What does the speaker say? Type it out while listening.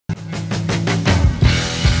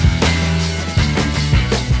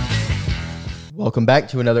Welcome back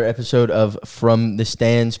to another episode of From the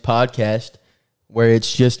Stands podcast, where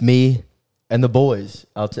it's just me and the boys.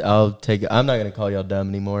 I'll take. I'm not gonna call y'all dumb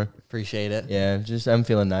anymore. Appreciate it. Yeah, I'm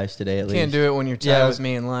feeling nice today. At least can't do it when you're tied with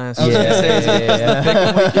me and last.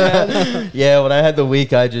 Yeah. When I had the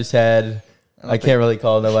week I just had, I can't really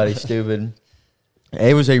call nobody stupid.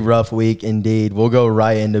 It was a rough week indeed. We'll go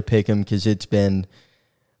right into pick 'em because it's been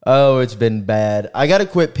bad. I got to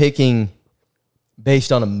quit picking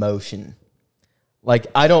based on emotion. Like,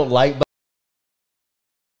 I don't like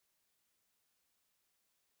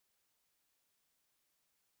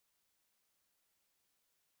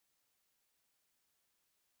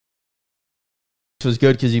was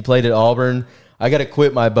good because he played at Auburn. I got to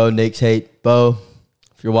quit my Bo Nix hate. Bo,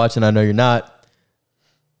 if you're watching, I know you're not.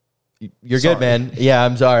 You're sorry. Good, man. Yeah,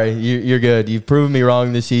 I'm sorry. You're good. You've proven me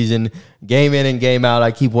wrong this season. Game in and game out.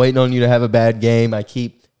 I keep waiting on you to have a bad game. I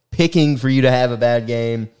keep picking for you to have a bad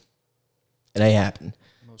game. It ain't happen.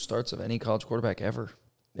 Most starts of any college quarterback ever.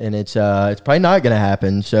 And it's probably not going to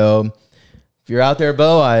happen. So if you're out there,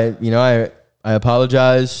 Bo, I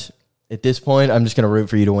apologize. At this point, I'm just going to root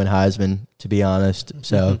for you to win Heisman, to be honest.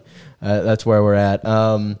 So that's where we're at.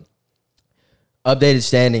 Updated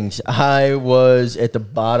standings. I was at the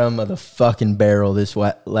bottom of the fucking barrel this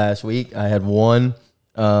last week. I had one.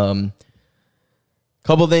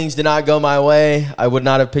 Couple things did not go my way. I would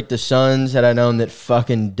not have picked the Suns had I known that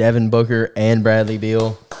fucking Devin Booker and Bradley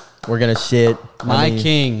Beal were going to sit.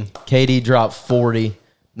 King. KD dropped 40.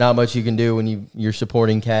 Not much you can do when your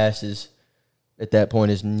supporting cast is, at that point,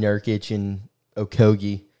 is Nurkic and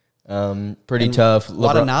Okogie. Pretty tough.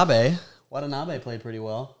 Watanabe played pretty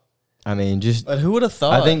well. I mean, but who would have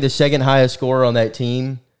thought? I think the second highest scorer on that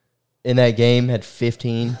team in that game had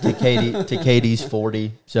 15 to KD's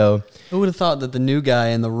 40. So who would have thought that the new guy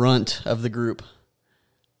in the runt of the group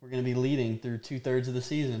were going to be leading through 2/3 of the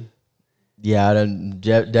season? Yeah,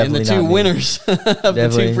 definitely and the two winners of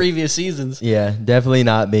the two previous seasons. Yeah, definitely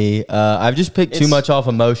not me. I've just picked too much off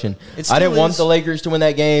emotion. I didn't want the Lakers to win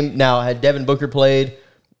that game. Now, had Devin Booker played,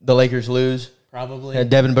 the Lakers lose. Probably. Had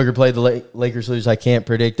Devin Booker played, the Lakers lose. I can't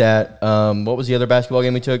predict that. What was the other basketball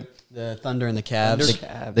game we took? The Thunder and the Cavs.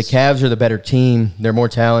 The Cavs are the better team. They're more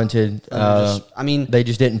talented. They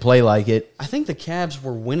just didn't play like it. I think the Cavs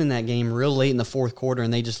were winning that game real late in the fourth quarter,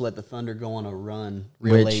 and they just let the Thunder go on a run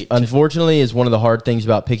real late. Unfortunately, is one of the hard things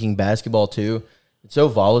about picking basketball, too. It's so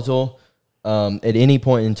volatile. At any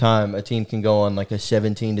point in time, a team can go on like a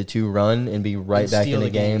 17-2 run and be right back in the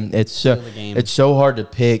game. It's so hard to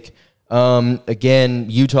pick. Again,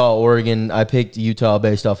 Utah, Oregon. I picked Utah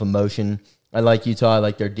based off emotion. I like Utah. I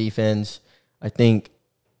like their defense. I think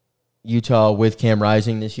Utah with Cam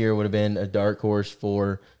Rising this year would have been a dark horse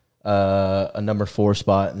for a number 4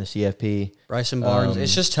 spot in the CFP. Bryson Barnes.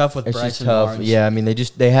 It's just tough with Bryson Barnes. Yeah, I mean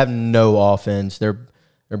they have no offense. They're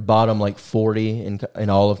bottom like 40 in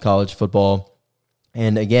all of college football.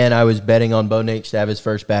 And again, I was betting on Bo Nix to have his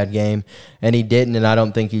first bad game, and he didn't, and I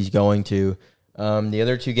don't think he's going to. The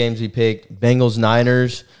other two games we picked, Bengals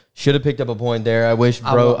Niners. Should have picked up a point there. I wish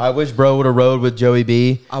Bro would have rode with Joey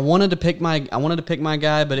B. I wanted to pick my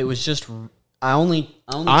guy, but it was just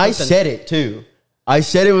I said it too. I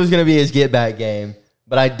said it was going to be his get back game,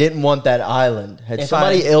 but I didn't want that island. Had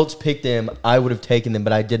somebody else picked him, I would have taken them,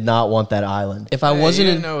 but I did not want that island. If I wasn't,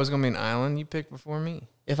 you didn't know it was going to be an island. You picked before me.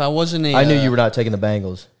 If I wasn't, I knew you were not taking the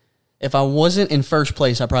Bengals. If I wasn't in first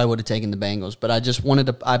place, I probably would have taken the Bengals, but I just wanted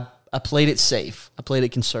to. I played it safe. I played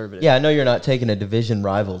it conservative. Yeah, I know you're not taking a division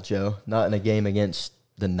rival, Joe. Not in a game against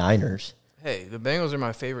the Niners. Hey, the Bengals are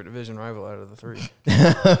my favorite division rival out of the 3.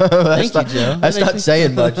 Thank you, Joe. That's not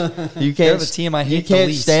saying much. You can't. The team I hate you can't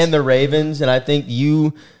the least. stand the Ravens, and I think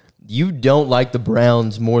you don't like the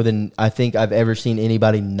Browns more than I think I've ever seen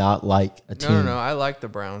anybody not like a team. No. I liked the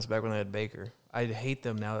Browns back when they had Baker. I hate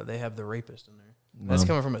them now that they have the rapist in there. That's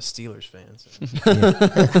coming from a Steelers fan. So.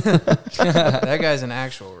 That guy's an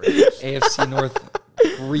actual rapist. AFC North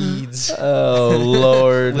breeds. Oh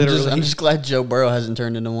Lord! I'm just glad Joe Burrow hasn't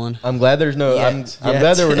turned into one. I'm glad there's no. I'm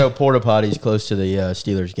glad there were no porta potties close to the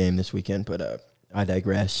Steelers game this weekend. But I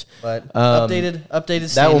digress. But updated standing.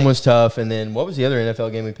 That one was tough. And then what was the other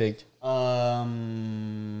NFL game we picked?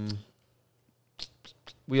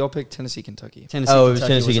 We all picked Tennessee, Kentucky. It was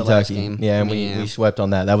Tennessee, Kentucky. Yeah, and we swept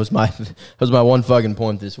on that. That was my one fucking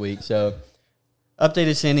point this week. So,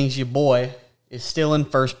 updated standings. Your boy is still in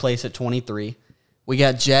first place at 23. We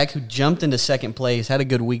got Jack, who jumped into second place, had a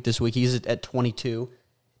good week this week. He's at 22,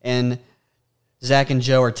 and Zach and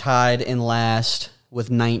Joe are tied in last with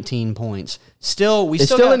 19 points. It's still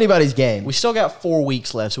anybody's game. We still got 4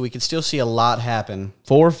 weeks left, so we could still see a lot happen.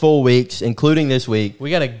 4 full weeks, including this week. We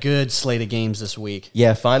got a good slate of games this week.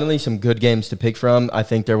 Yeah, finally some good games to pick from. I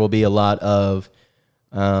think there will be a lot of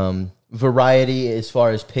variety as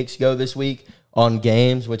far as picks go this week on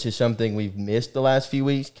games, which is something we've missed the last few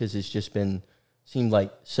weeks because it's just seemed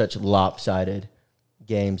like such lopsided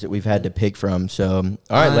games that we've had to pick from. So, all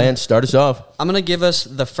right, Lance, start us off. I'm going to give us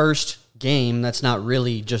the first game that's not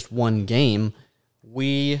really just one game.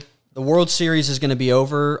 The World Series is going to be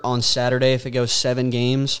over on Saturday if it goes 7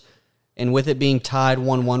 games. And with it being tied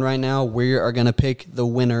 1-1 right now, we are going to pick the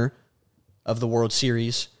winner of the World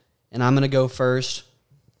Series. And I'm going to go first.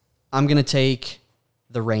 I'm going to take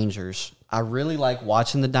the Rangers. I really like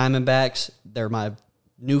watching the Diamondbacks. They're my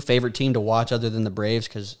new favorite team to watch other than the Braves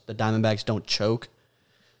because the Diamondbacks don't choke.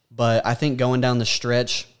 But I think going down the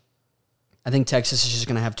stretch, I think Texas is just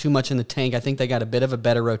going to have too much in the tank. I think they got a bit of a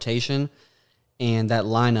better rotation, and that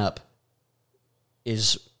lineup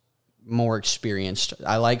is more experienced.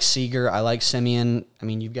 I like Seager. I like Semien. I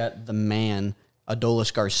mean, you've got the man,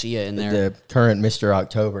 Adolis Garcia, in there. The current Mr.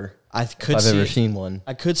 October. If I've ever seen one.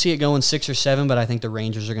 I could see it going 6 or 7, but I think the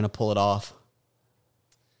Rangers are going to pull it off.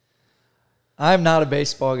 I'm not a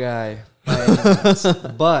baseball guy by any means,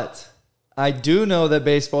 but I do know that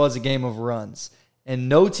baseball is a game of runs, and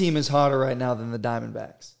no team is hotter right now than the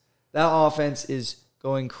Diamondbacks. That offense is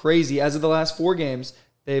going crazy. As of the last 4 games,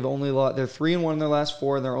 they're 3-1 in their last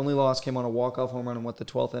 4, and their only loss came on a walk-off home run in the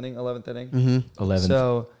 12th inning, 11th inning? Mm-hmm. 11th.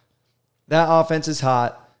 So that offense is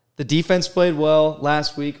hot. The defense played well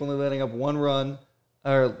last week, only letting up 1 run,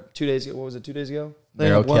 or 2 days ago. What was it, 2 days ago?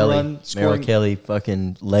 Merrill Kelly,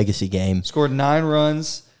 fucking legacy game. Scored 9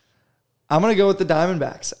 runs. I'm gonna go with the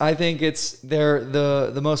Diamondbacks. I think they're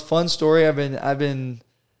the most fun story. I've been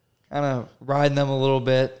kind of riding them a little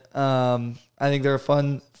bit. I think they're a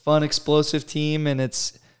fun, explosive team, and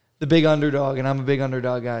it's the big underdog, and I'm a big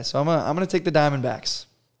underdog guy. So I'm gonna take the Diamondbacks.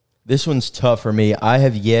 This one's tough for me. I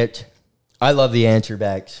love the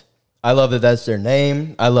Answerbacks. I love that that's their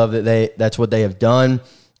name. I love that that's what they have done.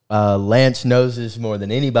 Lance knows this more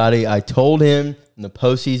than anybody. I told him when the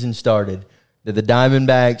postseason started that the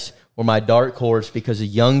Diamondbacks were my dark horse because a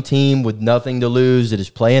young team with nothing to lose that is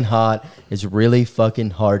playing hot is really fucking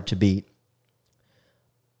hard to beat.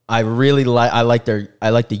 I like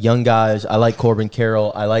the young guys. I like Corbin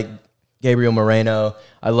Carroll. I like Gabriel Moreno.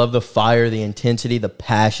 I love the fire, the intensity, the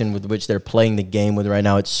passion with which they're playing the game with right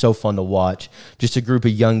now. It's so fun to watch. Just a group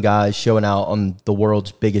of young guys showing out on the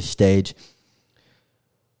world's biggest stage.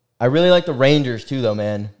 I really like the Rangers too, though,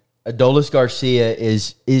 man. Adolis Garcia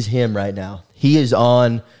is him right now. He is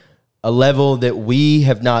on a level that we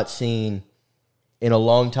have not seen in a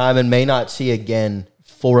long time and may not see again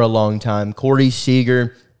for a long time. Corey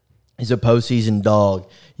Seager is a postseason dog.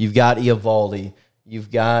 You've got Eovaldi.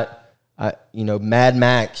 You've got Mad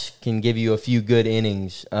Max can give you a few good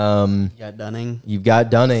innings. You got Dunning. You've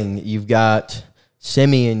got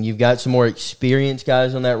Semien. You've got some more experienced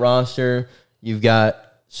guys on that roster. You've got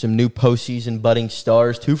some new postseason budding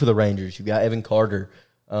stars, too, for the Rangers. You've got Evan Carter,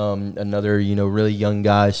 another, really young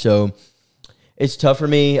guy. So it's tough for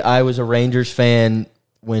me. I was a Rangers fan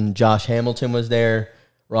when Josh Hamilton was there,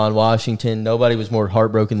 Ron Washington. Nobody was more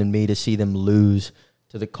heartbroken than me to see them lose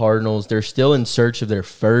to the Cardinals. They're still in search of their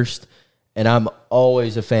first, and I'm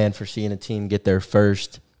always a fan for seeing a team get their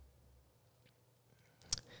first.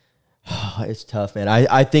 It's tough, man.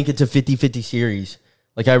 I think it's a 50-50 series.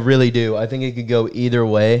 Like, I really do. I think it could go either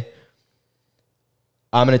way.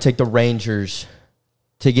 I'm going to take the Rangers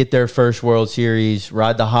to get their first World Series,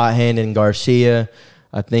 ride the hot hand in Garcia.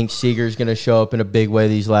 I think Seager's going to show up in a big way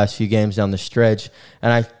these last few games down the stretch.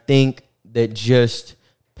 And I think that just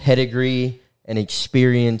pedigree and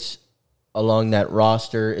experience along that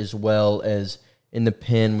roster, as well as in the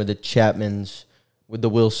pen with the Chapmans, with the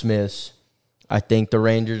Will Smiths, I think the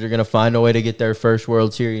Rangers are going to find a way to get their first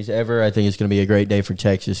World Series ever. I think it's going to be a great day for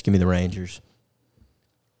Texas. Give me the Rangers.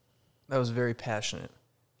 That was very passionate.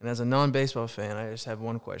 And as a non-baseball fan, I just have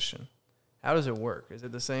one question. How does it work? Is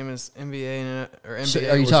it the same as NBA or NBA? So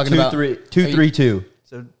are you talking about 2-3-2?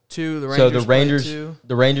 So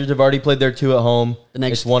the Rangers have already played their 2 at home.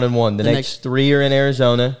 It's 1-1. The next 3 are in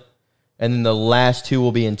Arizona, and then the last 2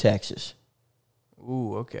 will be in Texas.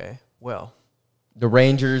 Ooh, okay. Well, the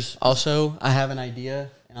Rangers. Also, I have an idea,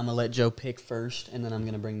 and I'm going to let Joe pick first, and then I'm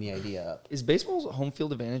going to bring the idea up. Is baseball's home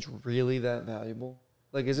field advantage really that valuable?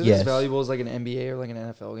 Like, is it Yes. as valuable as like an NBA or like an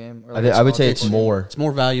NFL game? Or I would say it's more. It's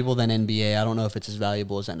more valuable than NBA. I don't know if it's as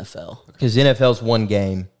valuable as NFL. Because NFL's one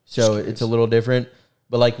game, so it's a little different.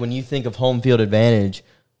 But, like, when you think of home field advantage,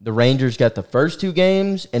 the Rangers got the first 2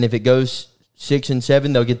 games, and if it goes 6 and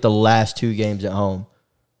 7, they'll get the last 2 games at home.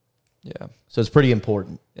 Yeah. So it's pretty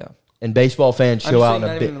important. Yeah. And baseball fans show out in a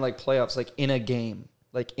not big. even like playoffs, like in a game,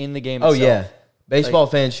 like in the game. Oh itself. yeah, baseball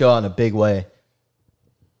fans show out in a big way.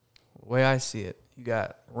 The way I see it, you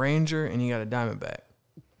got Ranger and you got a Diamondback.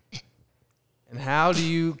 And how do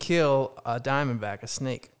you kill a Diamondback, a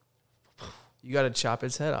snake? You got to chop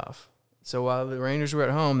its head off. So while the Rangers were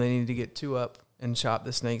at home, they needed to get 2 up and chop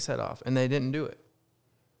the snake's head off, and they didn't do it.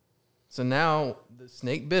 So now the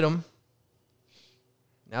snake bit them.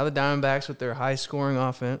 Now the Diamondbacks, with their high-scoring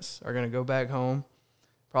offense, are going to go back home,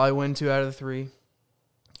 probably win 2 out of the 3,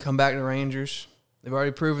 come back to the Rangers. They've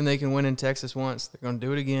already proven they can win in Texas once. They're going to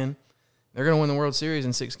do it again. They're going to win the World Series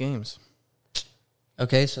in 6 games.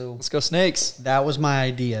 Okay, so Let's go Snakes. that was my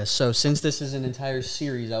idea. So since this is an entire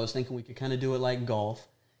series, I was thinking we could kind of do it like golf.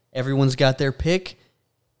 Everyone's got their pick,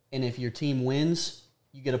 and if your team wins,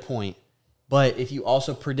 you get a point. But if you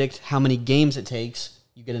also predict how many games it takes,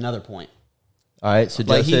 you get another point. All right, so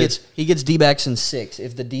Like Joseph, he gets D-backs in 6.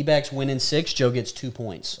 If the D-backs win in 6, Joe gets 2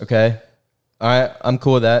 points. okay. All right, I'm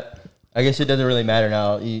cool with that. I guess it doesn't really matter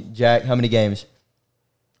now. Jack, how many games?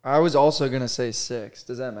 I was also gonna say 6.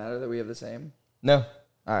 Does that matter that we have the same? No. All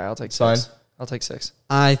right, I'll take 6. Fine. I'll take 6.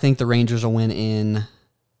 I think the Rangers will win in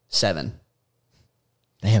 7.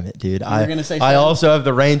 Damn it, dude. were I gonna say I 7? also have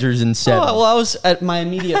the Rangers in 7. Oh, well, I was at my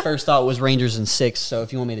immediate first thought was Rangers in 6. So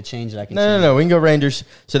if you want me to change it, I can. change No. We can go Rangers.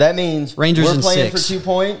 So that means Rangers we're in playing 6. for 2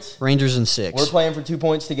 points. it. Rangers in 6. We're playing for 2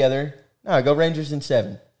 points together. No, go Rangers in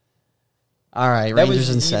 7. All right, That Rangers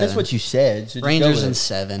was, in 7. That's what you said. So just go Rangers with in it.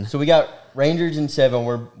 7. So we got Rangers in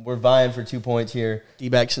 7. We're vying for 2 points here.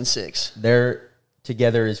 D-backs in 6. They're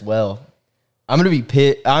together as well. I'm gonna be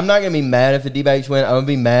pit. I'm not gonna be mad if the D-backs win. I'm gonna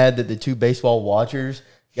be mad that the 2 baseball watchers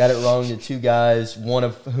got it wrong. The 2 guys, one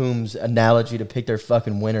of whom's analogy to pick their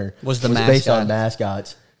fucking winner Was the based on mascot.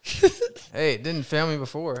 mascots. Hey, it didn't fail me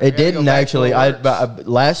before. I It gotta go didn't back to actually. what works.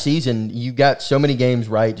 Last season you got so many games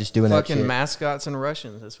right just doing that Fucking shit. mascots and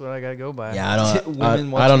Russians. That's what I got to go by. Yeah, I don't.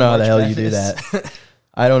 Women I don't know how the watching hell March you do Madness. that.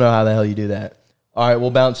 I don't know how the hell you do that. All right,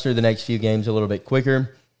 we'll bounce through the next few games a little bit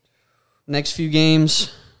quicker. Next few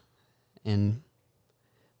games, and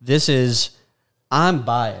I'm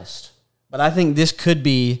biased, but I think this could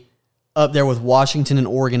be up there with Washington and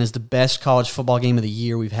Oregon as the best college football game of the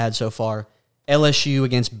year we've had so far. LSU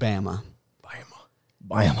against Bama.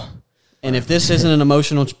 Bam. And if this isn't an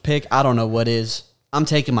emotional pick, I don't know what is. I'm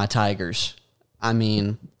taking my Tigers. I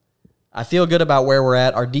mean, I feel good about where we're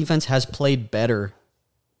at. Our defense has played better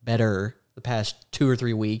the past 2 or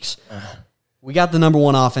 3 weeks. We got the number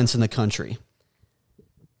 1 offense in the country.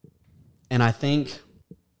 And I think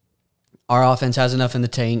our offense has enough in the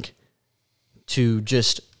tank to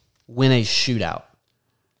just win a shootout.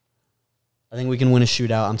 I think we can win a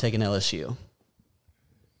shootout. I'm taking LSU.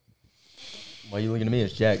 Why are you looking at me?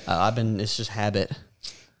 It's Jack. It's just habit.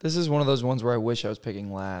 This is one of those ones where I wish I was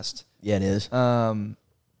picking last. Yeah, it is.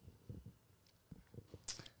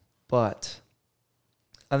 But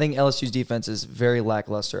I think LSU's defense is very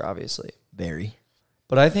lackluster, obviously. Very.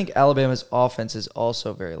 But I think Alabama's offense is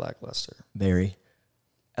also very lackluster. Very.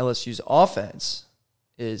 LSU's offense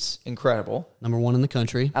is incredible. Number 1 in the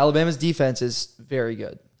country. Alabama's defense is very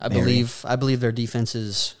good. I believe their defense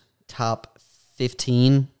is top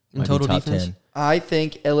 15 in Might be total top defense. 10. I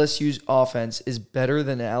think LSU's offense is better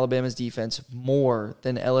than Alabama's defense more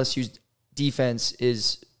than LSU's defense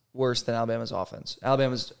is worse than Alabama's offense.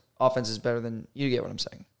 Alabama's offense is better than, you get what I'm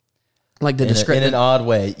saying. Like the In an odd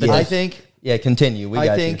way. Yes. I think Yeah, continue.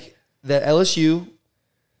 I think that LSU,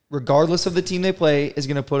 regardless of the team they play, is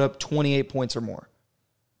going to put up 28 points or more.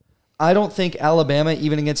 I don't think Alabama,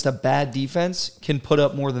 even against a bad defense, can put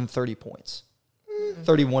up more than 30 points.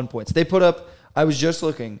 31 points. They put up, I was just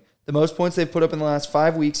looking, the most points they've put up in the last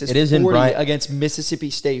 5 weeks is 40 against Mississippi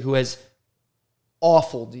State, who has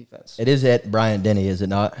awful defense. It is at Bryant-Denny, is it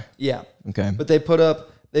not? Yeah. Okay. But they put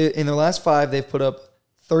up, in their last 5, they've put up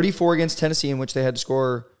 34 against Tennessee, in which they had to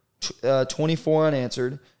score 24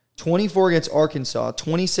 unanswered, 24 against Arkansas,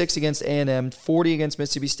 26 against A&M, 40 against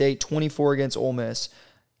Mississippi State, 24 against Ole Miss.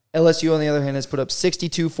 LSU, on the other hand, has put up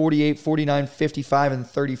 62, 48, 49, 55, and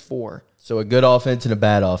 34. So a good offense and a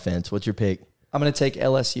bad offense. What's your pick? I'm going to take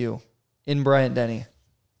LSU in Bryant-Denny.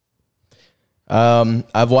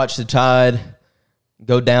 I've watched the Tide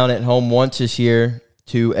go down at home once this year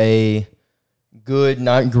to a good,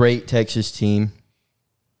 not great Texas team.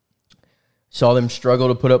 Saw them struggle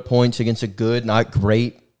to put up points against a good, not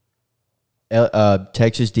great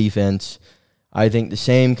Texas defense. I think the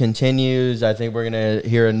same continues. I think we're going to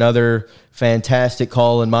hear another fantastic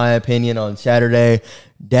call, in my opinion, on Saturday.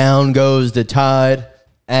 Down goes the Tide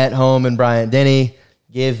at home in Bryant-Denny.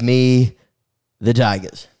 Give me The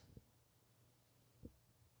Tigers.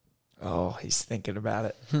 Oh, he's thinking about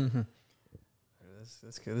it.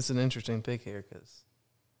 That's good. This is an interesting pick here because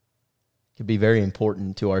Could be very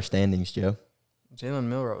important to our standings, Joe. Jalen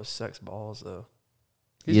Milroe sucks balls, though.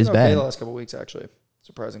 He's He is been okay bad. the last couple weeks, actually,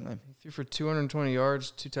 surprisingly. He threw for 220 yards,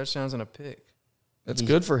 2 touchdowns, and a pick. That's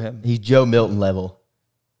good for him. He's Joe Milton level.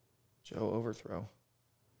 Joe overthrow.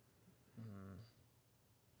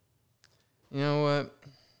 You know what?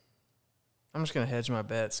 I'm just going to hedge my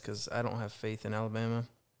bets because I don't have faith in Alabama.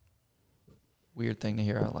 Weird thing to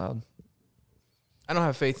hear out loud. I don't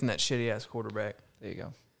have faith in that shitty-ass quarterback. There you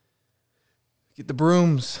go. Get the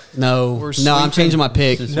brooms. No, We're I'm changing my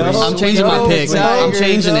pick. No, I'm changing my pick. I'm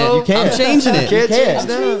changing it. You can't. I'm changing it. You change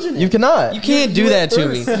can't. You cannot. You can't do that to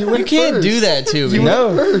me. You can't do that to me.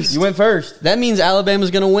 No, you went first. That means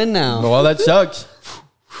Alabama's going to win now. Well, that sucks.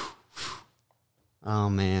 Oh,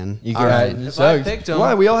 man. You All got right. it. If I Sucks. picked him,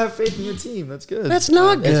 Why? We all have faith in your team. That's good. That's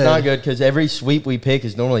not good. It's not good because every sweep we pick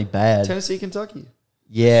is normally bad. Tennessee, Kentucky.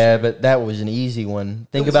 Yeah, but that was an easy one.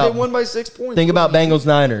 Think about they won by 6 points. think about Bengals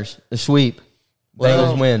Niners. A sweep.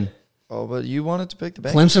 Well- Bengals win. Oh, but you wanted to pick the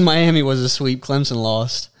Bengals. Clemson, Miami was a sweep. Clemson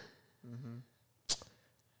lost.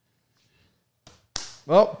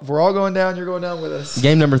 Well, if we're all going down, you're going down with us.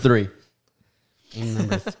 Game number 3. Game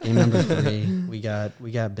number 3. We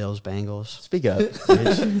got Bills Bengals. Speak up.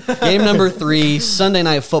 bitch. Game number 3, Sunday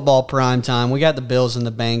Night Football prime time. We got the Bills and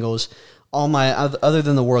the Bengals. All my other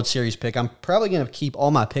than the World Series pick, I'm probably going to keep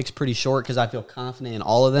all my picks pretty short because I feel confident in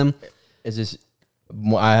all of them. Is this?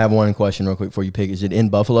 I have one question real quick before you pick. Is it in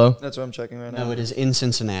Buffalo? That's what I'm checking right now. No, it is in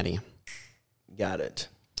Cincinnati. Got it.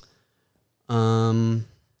 I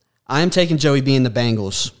am taking Joey B in the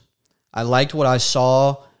Bengals. I liked what I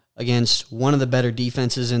saw against one of the better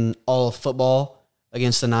defenses in all of football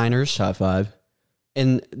against the Niners. Top 5.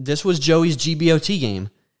 And this was Joey's GBOT game.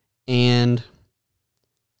 And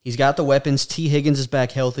he's got the weapons. T. Higgins is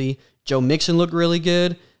back healthy. Joe Mixon looked really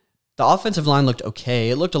good. The offensive line looked okay.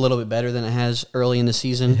 It looked a little bit better than it has early in the It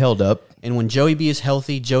season. held up. And when Joey B is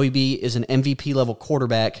healthy, Joey B is an MVP-level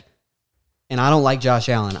quarterback. And I don't like Josh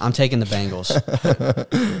Allen. I'm taking the Bengals.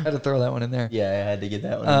 I had to throw that one in there. Yeah, I had to get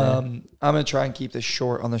that one. in there. I'm going to try and keep this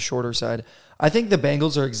short on the shorter side. I think the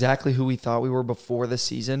Bengals are exactly who we thought we were before the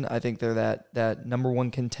season. I think they're that number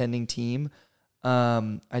one contending team.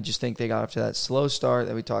 I just think they got off to that slow start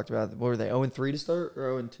that we talked about. What were they, 0-3 to start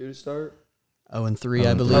or 0-2 to start? 0-3,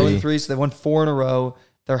 I 0-3. believe. 0-3, so they won 4 in a row.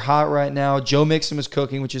 They're hot right now. Joe Mixon was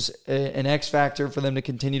cooking, which is an X factor for them to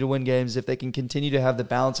continue to win games. If they can continue to have the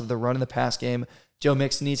balance of the run and the pass game, Joe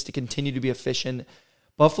Mixon needs to continue to be efficient.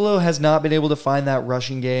 Buffalo has not been able to find that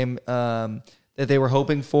rushing game that they were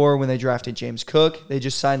hoping for when they drafted James Cook. They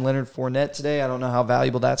just signed Leonard Fournette today. I don't know how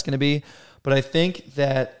valuable that's going to be. But I think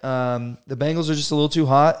that the Bengals are just a little too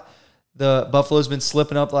hot. The Buffalo's been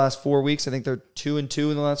slipping up the last 4 weeks. I think they're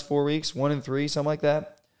 2-2 in the last 4 weeks, 1-3, something like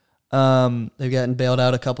that. They've gotten bailed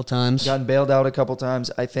out a couple times. Gotten bailed out a couple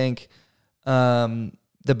times. I think the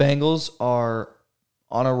Bengals are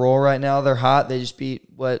on a roll right now. They're hot. They just beat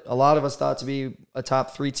what a lot of us thought to be a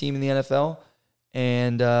top 3 team in the NFL.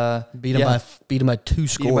 And Beat them by 2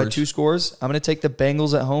 scores. Beat them by 2 scores. I'm going to take the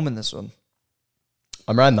Bengals at home in this one.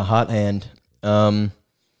 I'm riding the hot hand.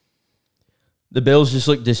 The Bills just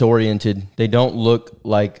look disoriented. They don't look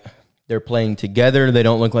like they're playing together. They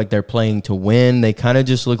don't look like they're playing to win. They kind of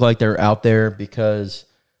just look like they're out there because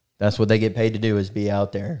that's what they get paid to do is be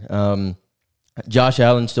out there. Josh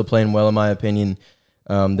Allen's still playing well, in my opinion.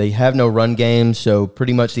 They have no run game, so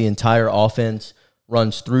pretty much the entire offense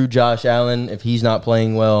runs through Josh Allen. If he's not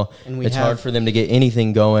playing well, And it's hard for them to get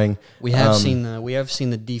anything going. We have seen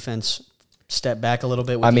the defense step back a little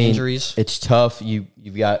bit with the injuries. It's tough.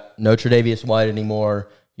 You've got no Tre'Davious White anymore.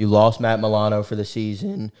 You lost Matt Milano for the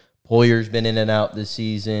season. Poyer's been in and out this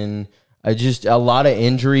season. Just a lot of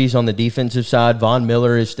injuries on the defensive side. Von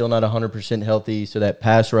Miller is still not 100% healthy, so that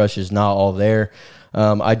pass rush is not all there.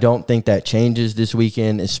 I don't think that changes this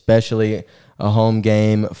weekend, especially a home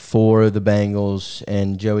game for the Bengals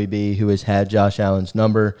and Joey B, who has had Josh Allen's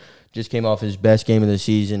number, just came off his best game of the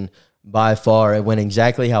season by far. It went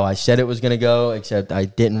exactly how I said it was going to go, except I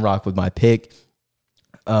didn't rock with my pick.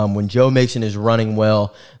 When Joe Mixon is running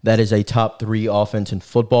well, that is a top 3 offense in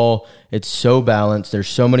football. It's so balanced. There's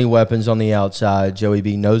so many weapons on the outside. Joey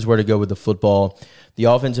B knows where to go with the football. The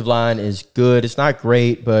offensive line is good. It's not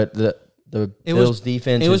great, but the Bills'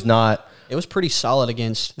 defense is not. It was pretty solid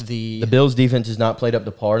against the Bills' defense has not played up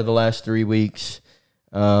to par the last 3 weeks.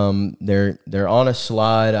 They're on a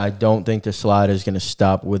slide. I don't think the slide is going to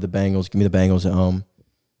stop with the Bengals. Give me the Bengals at home.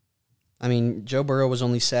 I mean, Joe Burrow was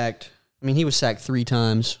only sacked. I mean, he was sacked 3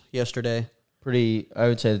 times yesterday. I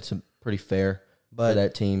would say it's pretty fair. but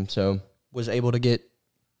that team. So was able to get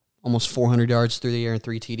almost 400 yards through the air and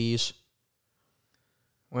 3 TDs.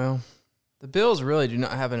 Well, the Bills really do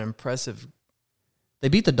not have an impressive. They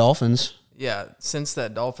beat the Dolphins. Yeah, since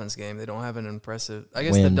that Dolphins game, they don't have an impressive. I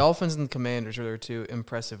guess win. the Dolphins and the Commanders are their 2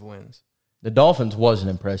 impressive wins. The Dolphins was an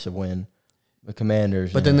impressive win. The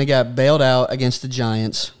Commanders. But then they got bailed out against the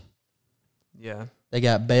Giants. Yeah. They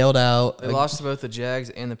got bailed out. They lost to both the Jags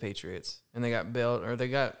and the Patriots. And they got bailed, or they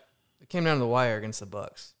came down to the wire against the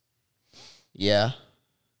Bucks. Yeah.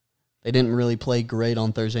 They didn't really play great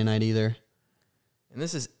on Thursday night either. And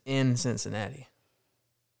this is in Cincinnati.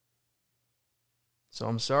 So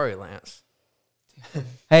I'm sorry, Lance.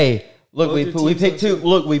 Hey, look, Both we your picked teams two.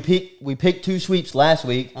 Look, we picked 2 sweeps last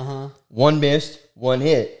week. One missed, one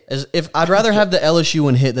hit. As if I'd rather have the LSU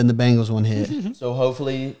one hit than the Bengals one hit. So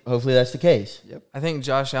hopefully that's the case. Yep. I think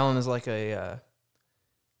Josh Allen is like a,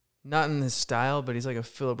 not in his style, but he's like a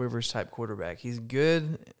Phillip Rivers type quarterback. He's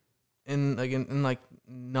good in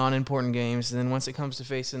non-important games, and then once it comes to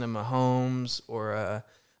facing a Mahomes or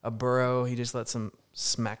a Burrow, he just lets them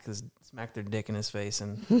smack their dick in his face.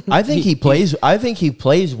 And I think he plays. I think he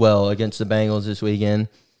plays well against the Bengals this weekend.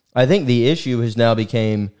 I think the issue has now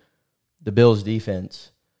became the Bills'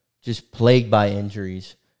 defense, just plagued by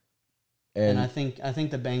injuries. And I think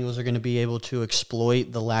the Bengals are going to be able to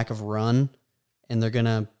exploit the lack of run,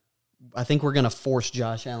 and I think we're gonna force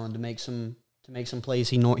Josh Allen to make some plays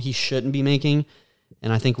he shouldn't be making,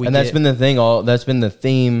 and I think that's been the thing. That's been the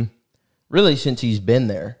theme, really, since he's been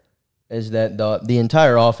there, is that the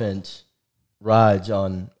entire offense rides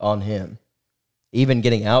on him, even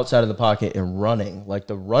getting outside of the pocket and running. Like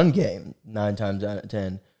the run game, 9 times out of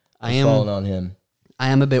 10, is falling on him. I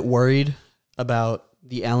am a bit worried about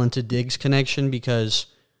the Allen to Diggs connection because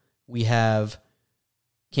we have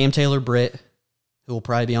Cam Taylor-Britt, who will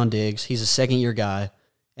probably be on Diggs. He's a second-year guy,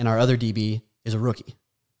 and our other DB is a rookie.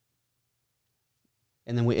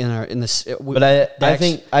 And then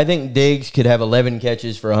I think Diggs could have 11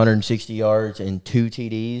 catches for 160 yards and 2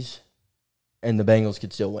 TDs, and the Bengals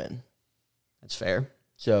could still win. That's fair.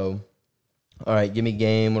 So, all right, give me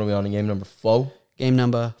game. What are we on? Game number 4. Game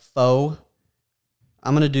number 4.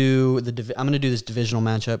 I'm gonna do this divisional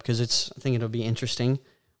matchup because I think it'll be interesting.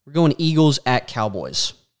 We're going Eagles at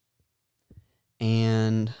Cowboys,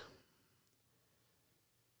 and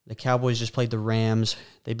the Cowboys just played the Rams.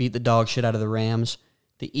 They beat the dog shit out of the Rams.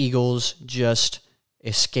 The Eagles just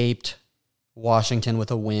escaped Washington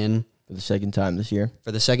with a win For the second time this year.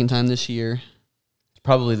 It's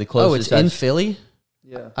probably the closest. Oh, it's in Philly?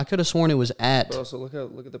 Yeah. I could have sworn it was at. But also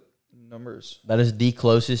look at the numbers. That is the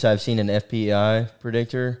closest I've seen an FPI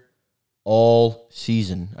predictor all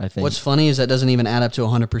season, I think. What's funny is that doesn't even add up to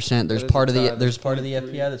 100%. There's That is part of a the tie. there's part of the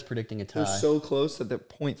 0.3. FPI that's predicting a tie. They're so close that they're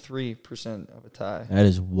 0.3% of a tie. That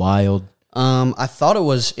is wild. I thought it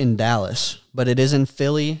was in Dallas, but it is in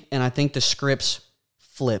Philly, and I think the scripts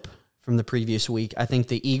flip from the previous week. I think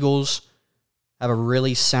the Eagles have a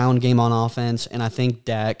really sound game on offense, and I think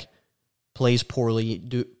Dak plays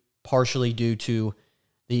poorly, partially due to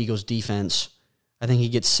the Eagles' defense. I think he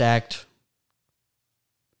gets sacked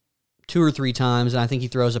 2 or 3 times, and I think he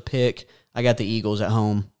throws a pick. I got the Eagles at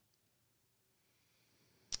home.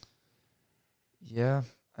 Yeah,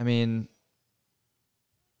 I mean,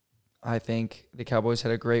 I think the Cowboys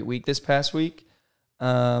had a great week this past week.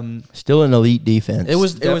 Still an elite defense. It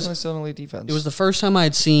was Definitely still an elite defense. It was the first time I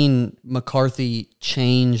had seen McCarthy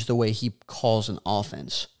change the way he calls an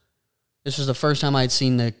offense. This was the first time I had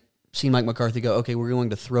seen Mike McCarthy go, okay, we're going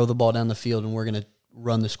to throw the ball down the field and we're going to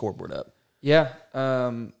run the scoreboard up. Yeah,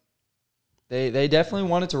 they definitely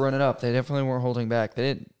wanted to run it up. They definitely weren't holding back.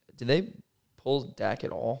 Did they pull Dak at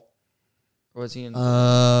all, or was he in?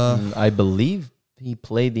 I believe he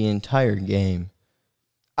played the entire game.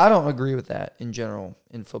 I don't agree with that in general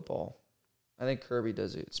in football. I think Kirby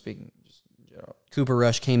does it. Speaking just in general, Cooper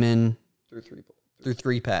Rush came in through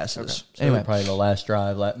 3 passes. Okay. So Anyway. probably the last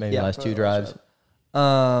drive, maybe the last 2 probably drives.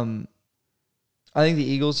 I think the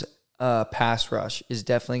Eagles' pass rush is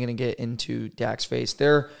definitely going to get into Dak's face.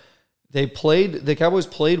 The Cowboys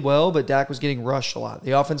played well, but Dak was getting rushed a lot.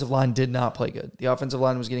 The offensive line did not play good. The offensive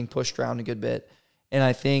line was getting pushed around a good bit, and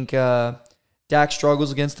I think Dak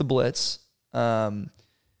struggles against the blitz.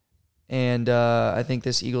 And I think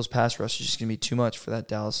this Eagles pass rush is just going to be too much for that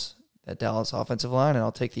Dallas offensive line, and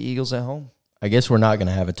I'll take the Eagles at home. I guess we're not going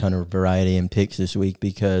to have a ton of variety in picks this week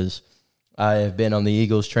because I have been on the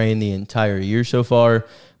Eagles train the entire year so far.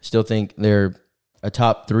 Still think they're a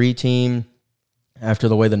top 3 team. After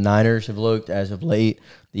the way the Niners have looked as of late,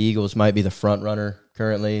 the Eagles might be the front runner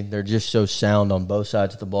currently. They're just so sound on both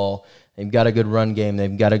sides of the ball. They've got a good run game.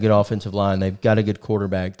 They've got a good offensive line. They've got a good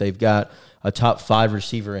quarterback. They've got a top 5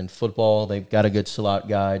 receiver in football. They've got a good slot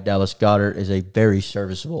guy. Dallas Goedert is a very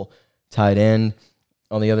serviceable tight end.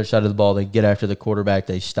 On the other side of the ball, they get after the quarterback.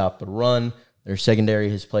 They stop the run. Their secondary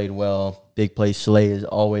has played well. Big play Slay is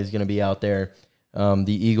always going to be out there. The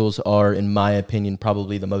Eagles are, in my opinion,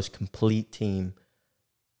 probably the most complete team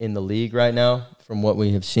in the league right now from what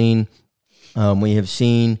we have seen. We have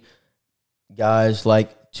seen guys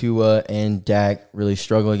like Tua and Dak really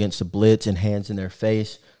struggle against the blitz and hands in their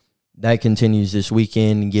face. That continues this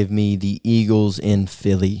weekend. Give me the Eagles in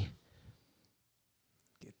Philly.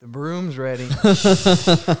 Get the brooms ready.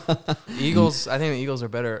 Eagles. I think the Eagles are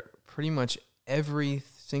better at pretty much every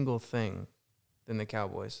single thing than the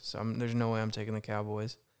Cowboys. So there's no way I'm taking the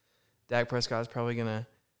Cowboys. Dak Prescott's probably going to,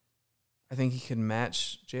 I think he could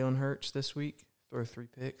match Jalen Hurts this week, throw 3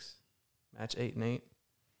 picks, match 8 and 8.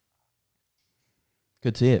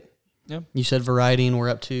 Could see it. Yeah. You said variety, and we're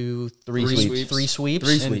up to three sweeps. 3 sweeps.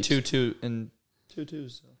 3 sweeps. And 2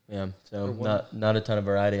 twos. Yeah, so not a ton of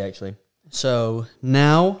variety, actually. So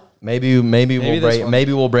now maybe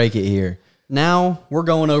we'll break it here. Now we're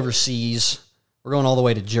going overseas. We're going all the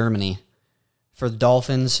way to Germany for the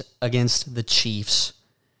Dolphins against the Chiefs.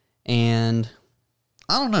 And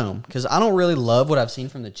I don't know, because I don't really love what I've seen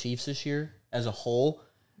from the Chiefs this year as a whole.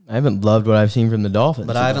 I haven't loved what I've seen from the Dolphins.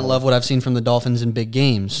 But I haven't loved what I've seen from the Dolphins in big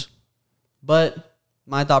games. But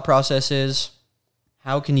my thought process is,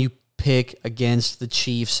 how can you pick against the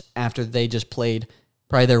Chiefs after they just played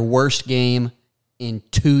probably their worst game in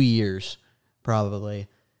 2 years, probably?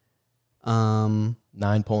 9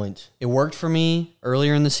 points. It worked for me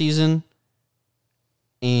earlier in the season,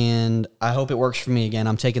 and I hope it works for me again.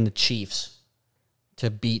 I'm taking the Chiefs to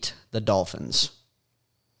beat the Dolphins.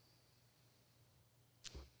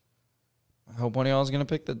 I hope one of y'all is going to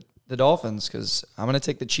pick the Dolphins, because I'm going to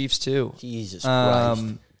take the Chiefs too. Jesus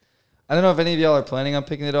Christ. I don't know if any of y'all are planning on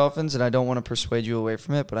picking the Dolphins, and I don't want to persuade you away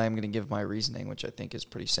from it, but I am going to give my reasoning, which I think is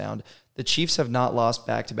pretty sound. The Chiefs have not lost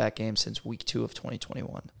back-to-back games since week 2 of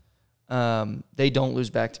 2021. They don't lose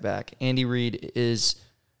back-to-back. Andy Reid is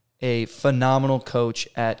a phenomenal coach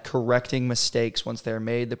at correcting mistakes once they're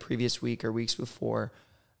made the previous week or weeks before.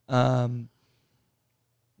 They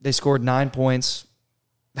scored 9 points.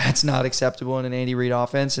 That's not acceptable in an Andy Reid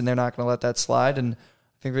offense, and they're not going to let that slide. And I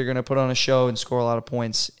think they're going to put on a show and score a lot of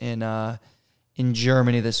points in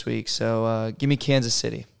Germany this week. So give me Kansas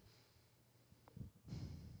City.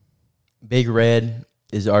 Big Red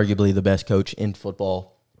is arguably the best coach in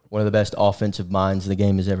football, one of the best offensive minds the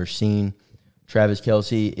game has ever seen. Travis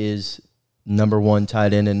Kelce is number 1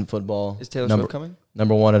 tight end in football. Is Taylor Swift coming?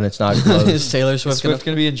 Number 1, and it's not close. Is Taylor Swift going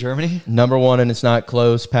to be in Germany? Number 1, and it's not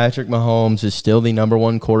close. Patrick Mahomes is still the number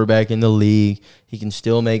 1 quarterback in the league. He can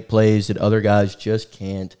still make plays that other guys just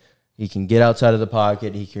can't. He can get outside of the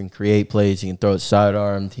pocket. He can create plays. He can throw it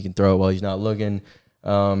sidearmed. He can throw it while he's not looking.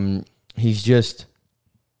 He's just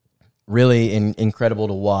really incredible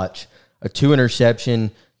to watch. A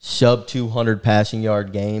 2-interception, sub-200 passing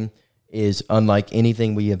yard game is unlike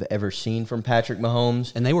anything we have ever seen from Patrick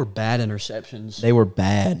Mahomes. And they were bad interceptions. They were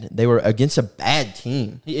bad. They were against a bad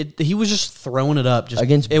team. He was just throwing it up.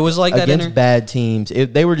 It was like that against bad teams.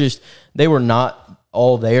 They were not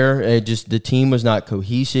all there. The team was not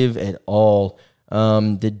cohesive at all.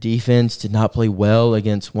 The defense did not play well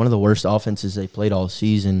against one of the worst offenses they played all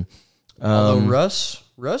season. Although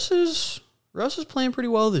Russ is playing pretty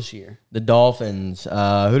well this year. The Dolphins.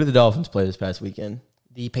 Who did the Dolphins play this past weekend?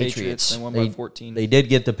 The Patriots. They won by 14. They did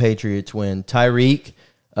get the Patriots win. Tyreek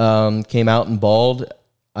came out and balled.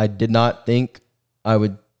 I did not think I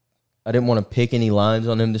didn't want to pick any lines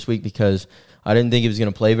on him this week because I didn't think he was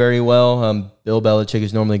going to play very well. Bill Belichick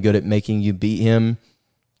is normally good at making you beat him,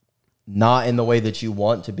 not in the way that you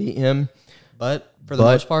want to beat him. But for the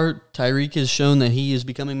most part, Tyreek has shown that he is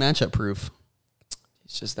becoming matchup proof.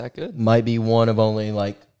 He's just that good. Might be one of only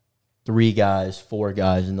like 4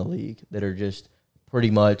 guys in the league that are just pretty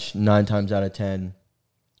much 9 times out of 10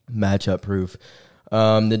 matchup proof.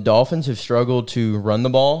 The Dolphins have struggled to run the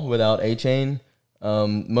ball without A-Chain.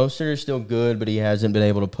 Mostert is still good, but he hasn't been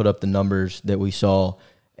able to put up the numbers that we saw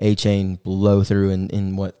A-Chain blow through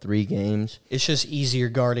in 3 games. It's just easier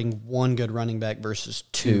guarding one good running back versus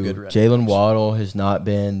 2 good running backs. Jalen Waddle has not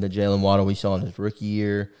been the Jalen Waddle we saw in his rookie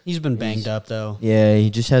year. He's been banged up, though. Yeah, he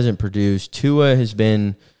just hasn't produced. Tua has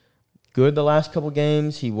been good the last couple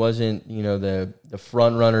games. He wasn't, the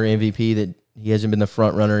front runner MVP that he hasn't been the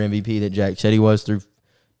front runner MVP that Jack said he was through,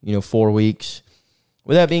 4 weeks.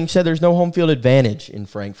 With that being said, there's no home field advantage in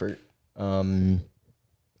Frankfurt.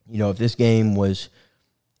 If this game was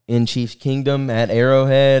in Chiefs Kingdom at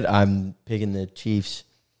Arrowhead, I'm picking the Chiefs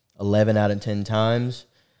 11 out of 10 times.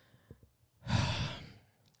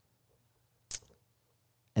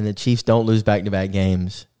 And the Chiefs don't lose back-to-back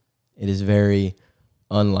games. It is very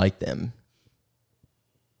unlike them.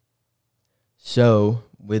 So,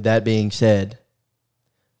 with that being said,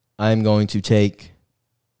 I'm going to take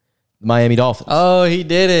the Miami Dolphins. Oh, he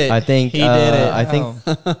did it. I think he did it.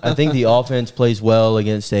 I think the offense plays well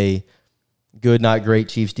against a good, not great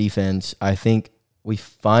Chiefs defense. I think we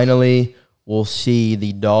finally will see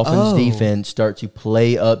the Dolphins defense start to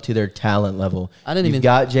play up to their talent level. You've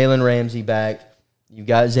got Jalen Ramsey back. You've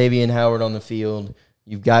got Xavier Howard on the field.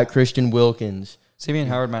 You've got Christian Wilkins. Xavier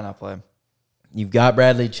Howard might not play. You've got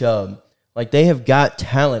Bradley Chubb. Like, they have got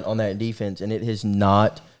talent on that defense, and it has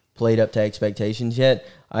not played up to expectations yet.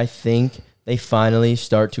 I think they finally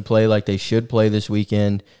start to play like they should play this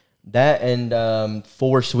weekend. That and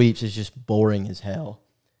 4 sweeps is just boring as hell.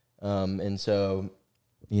 And so,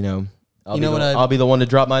 I'll be the one to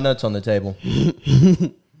drop my nuts on the table.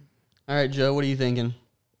 All right, Joe, what are you thinking?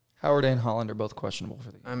 Howard and Holland are both questionable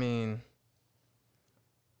for the game. I mean,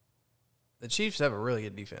 the Chiefs have a really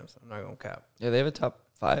good defense. I'm not going to cap. Yeah, they have a top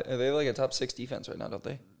 5. They have like a top 6 defense right now, don't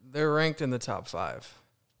they? They're ranked in the top 5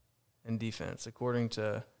 in defense, according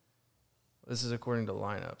to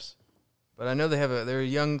lineups. But I know they're a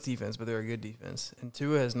young defense, but they're a good defense. And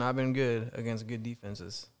Tua has not been good against good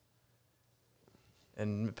defenses.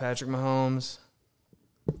 And Patrick Mahomes,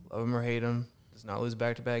 love him or hate him, does not lose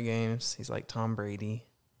back-to-back games. He's like Tom Brady,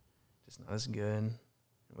 just not as good,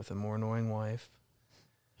 with a more annoying wife.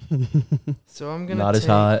 So I'm gonna as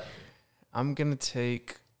hot. I'm gonna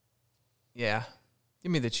take, give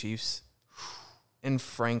me the Chiefs in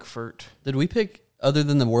Frankfurt. Did we pick, other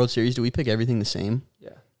than the World Series, did we pick everything the same? Yeah.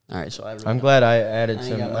 All right, so I'm glad I added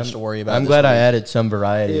some. Got much to worry about. I'm glad I added some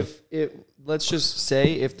variety. Let's just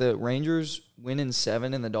say if the Rangers win in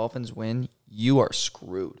 7 and the Dolphins win, you are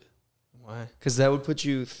screwed. Why? Because that would put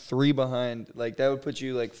you 3 behind. Like, that would put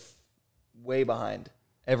you way behind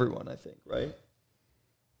everyone, I think, right?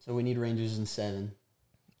 So we need Rangers in 7.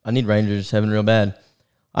 I need Rangers in 7 real bad.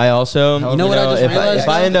 I also, I just realized? if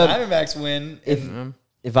I end up, Diamondbacks win.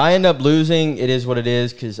 if I end up losing, it is what it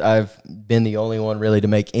is because I've been the only one really to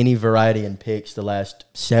make any variety in picks the last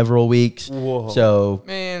several weeks. Whoa. So,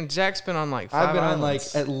 Man, Jack's been on like 5 I've been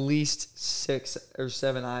islands. on at least 6 or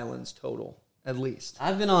 7 islands total. At least.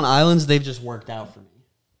 I've been on islands. They've just worked out for me.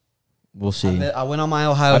 we'll see. I went on my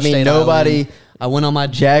Ohio State nobody. island. I went on my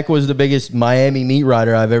Jack was the biggest Miami meat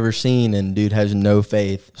rider I've ever seen, and dude has no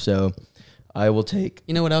faith. So, I will take.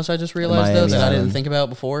 You know what else I just realized, though, Miami that I didn't Island. think about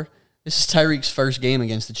before? This is Tyreek's first game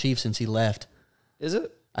against the Chiefs since he left. Is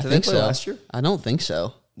it? I Did think they play so. last year? I don't think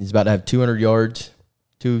so. He's about to have 200 yards,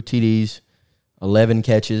 2 TDs, 11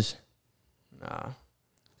 catches. Nah.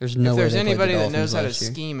 There's no If way there's they played the anybody that Dolphins knows how to last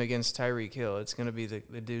year. scheme against Tyreek Hill, it's going to be the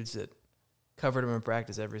dudes that covered him in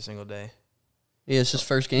practice every single day. Yeah, it's his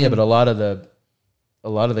first game. Yeah, but a lot of the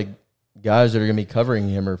guys that are going to be covering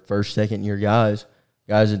him are first, second year guys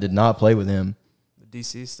that did not play with him. The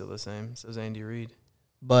DC's still the same. So is Andy Reid.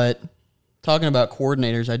 But talking about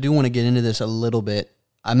coordinators, I do want to get into this a little bit.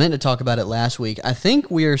 I meant to talk about it last week. I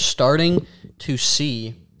think we are starting to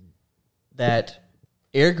see that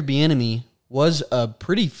Eric Bieniemy was a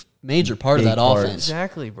pretty major part of Big that part. offense.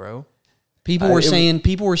 Exactly, bro. People were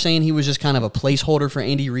saying he was just kind of a placeholder for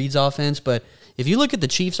Andy Reid's offense, but if you look at the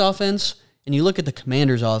Chiefs' offense and you look at the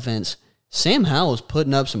Commanders' offense, Sam Howell's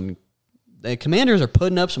putting up the Commanders are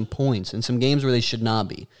putting up some points in some games where they should not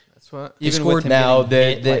be. That's what. Even scored with him now,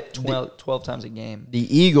 getting the- hit the- 12 times a game.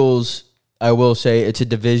 The Eagles, I will say, it's a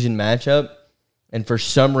division matchup, and for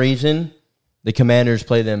some reason, the Commanders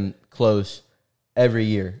play them close every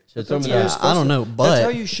year. So it's I don't know, but that's how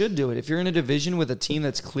you should do it. If you're in a division with a team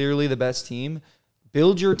that's clearly the best team,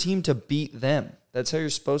 build your team to beat them. That's how you're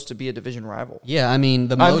supposed to be a division rival. yeah, I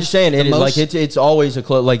mean I'm just saying it's always a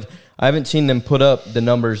close. Like, I haven't seen them put up the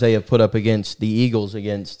numbers they have put up against the Eagles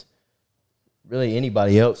against really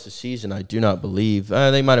anybody else this season. I do not believe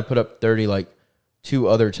they might have put up 30 like 2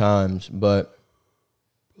 other times, but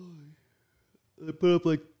They put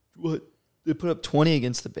up They put up 20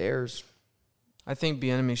 against the Bears. I think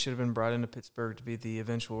Bieniemy should have been brought into Pittsburgh to be the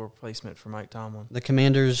eventual replacement for Mike Tomlin. the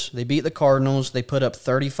Commanders, they beat the Cardinals. They put up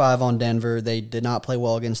 35 on Denver. They did not play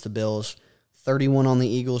well against the Bills. 31 on the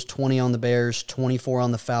Eagles, 20 on the Bears, 24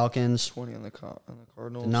 on the Falcons. 20 on the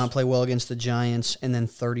Cardinals. Did not play well against the Giants, and then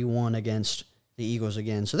 31 against the Eagles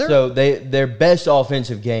again. So their best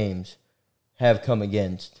offensive games have come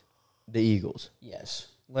against the Eagles. yes.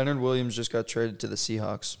 Leonard Williams just got traded to the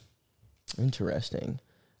Seahawks. Interesting.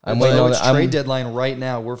 I'm waiting on the trade deadline right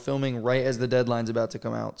now. We're filming right as the deadline's about to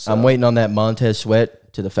come out. So. I'm waiting on that Montez Sweat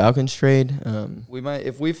to the Falcons trade. We might,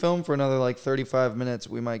 if we film for another like 35 minutes,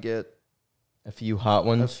 we might get A few hot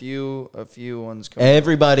ones. a few ones coming.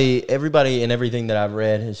 Everybody, and everything that I've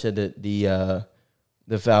read has said that the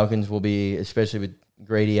Falcons will be, especially with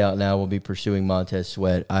Grady out now, will be pursuing Montez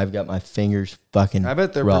Sweat. I've got my fingers fucking I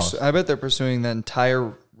bet they're crossed. I bet they're pursuing the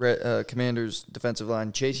entire Commanders' defensive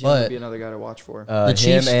line. Chase Young would be another guy to watch for. The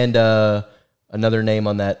Chiefs and another name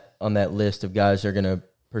on that list of guys they're going to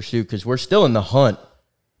pursue because we're still in the hunt.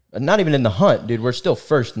 Not even in the hunt, dude. We're still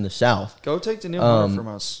first in the South. Go take Daniil Hunter from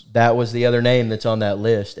us. That was the other name that's on that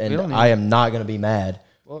list, and I am not going to be mad.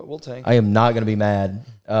 Well, we'll take. I am not going to be mad.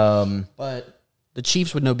 But the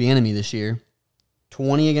Chiefs would know the enemy this year.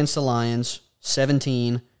 20 against the Lions,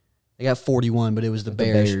 17. They got 41, but it was the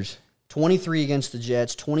Bears. 23 against the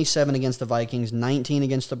Jets, 27 against the Vikings, 19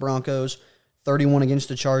 against the Broncos, 31 against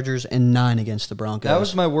the Chargers, and 9 against the Broncos. That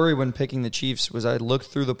was my worry when picking the Chiefs. Was I looked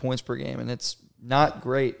through the points per game, and it's not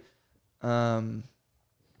great. I don't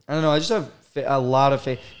know. I just have a lot of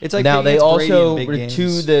faith. It's like now they also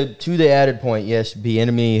to the added point. Yes,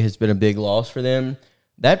 Bieniemy has been a big loss for them.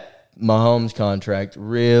 That Mahomes contract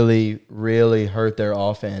really, really hurt their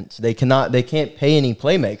offense. They can't pay any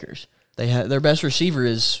playmakers. They have their best receiver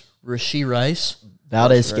is Rashee Rice,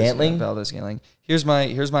 Valdez-Scantling. Here's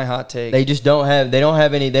my hot take. They just don't have a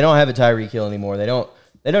Tyreek Hill anymore. They don't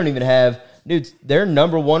even have dudes. Their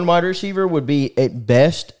number one wide receiver would be at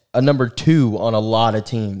best a number 2 on a lot of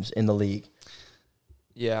teams in the league.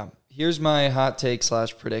 Yeah. Here's my hot take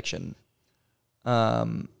 / prediction.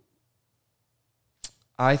 I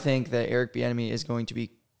think that Eric Bieniemy is going to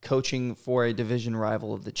be coaching for a division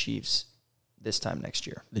rival of the Chiefs this time next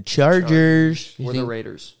year. The Chargers or the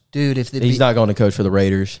Raiders. Dude, he's not going to coach for the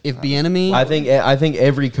Raiders. If Bieniemy, I think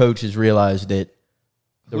every coach has realized that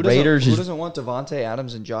Who doesn't want Devontae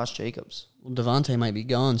Adams and Josh Jacobs? Well, Devontae might be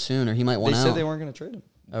gone soon, or he might want out. They said they weren't going to trade him.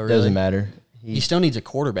 Oh, really? Doesn't matter. He still needs a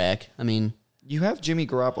quarterback. I mean, you have Jimmy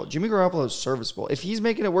Garoppolo. Jimmy Garoppolo is serviceable. If he's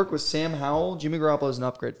making it work with Sam Howell, Jimmy Garoppolo is an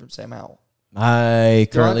upgrade from Sam Howell. I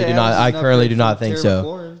currently do not. I currently do not think so.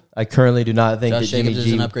 McLaurin. I currently do not think Josh that Jimmy Jacobs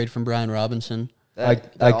G is an upgrade from Brian Robinson. I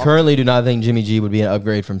currently do not think Jimmy G would be an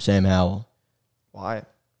upgrade from Sam Howell. Why?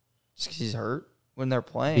 Just because he's hurt when they're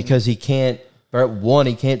playing. Because he can't. One,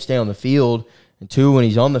 he can't stay on the field, and 2, when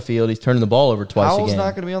he's on the field, he's turning the ball over twice a game. Howell's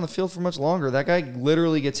not going to be on the field for much longer. That guy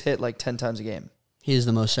literally gets hit like 10 times a game. He is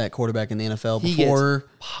the most sacked quarterback in the NFL. He before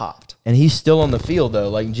gets popped. And he's still on the field, though.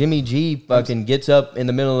 Like, Jimmy G fucking gets up in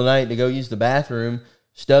the middle of the night to go use the bathroom,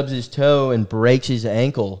 stubs his toe, and breaks his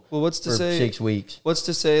ankle for 6 weeks. What's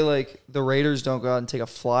to say, like, the Raiders don't go out and take a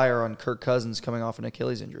flyer on Kirk Cousins coming off an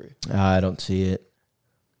Achilles injury? I don't see it.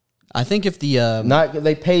 I think if the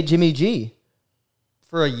they paid Jimmy G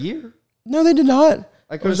for a year. No, they did not.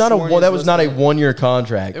 That was not a 1-year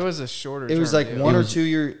contract. It was a shorter. It was like deal. 1 or 2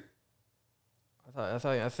 year. I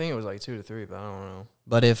think it was like 2 to 3, but I don't know.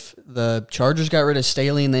 But if the Chargers got rid of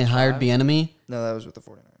Staley and they hired Bieniemy, No, that was with the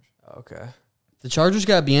 49ers. Okay. the Chargers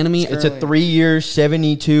got Bieniemy. It's a 3-year,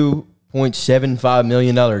 $72.75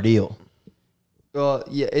 million deal. Well,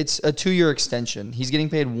 yeah, it's a 2-year extension. He's getting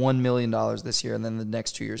paid $1 million this year, and then the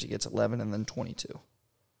next 2 years he gets 11 and then 22.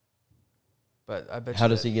 But I bet. How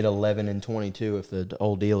does he get 11 and 22 if the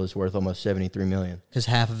whole deal is worth almost $73 million? Because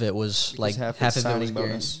half of it was like half half is of it was signing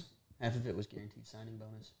bonus. Half of it was guaranteed signing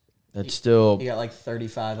bonus. That's still. He got like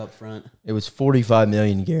 35 up front. It was $45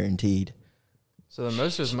 million guaranteed. So the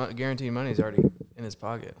most of his guaranteed money is already in his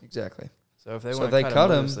pocket. Exactly. So if they So want if to they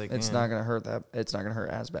cut him, most, it's not going to hurt that. It's not going to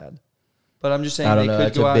hurt as bad. But I'm just saying I don't they know, could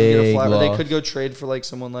that's go a out and get a big flyer. They loss. could go trade for like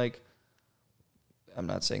someone like. I'm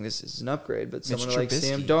not saying this is an upgrade, but someone like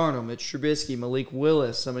Sam Darnold, Mitch Trubisky, Malik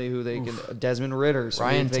Willis, somebody who they can Desmond Ritter,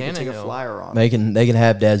 somebody they can take a flyer on. They can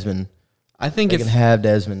have Desmond. I think They can have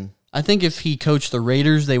Desmond. I think if he coached the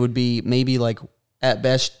Raiders, they would be maybe like at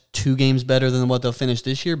best 2 games better than what they'll finish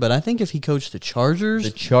this year. But I think if he coached the Chargers,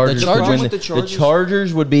 The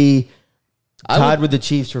Chargers would be tied with the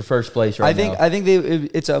Chiefs for first place right now. I think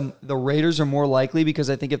the Raiders are more likely because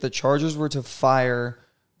I think if the Chargers were to fire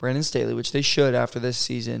Brandon Staley, which they should after this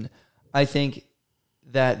season, I think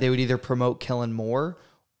that they would either promote Kellen Moore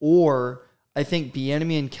or I think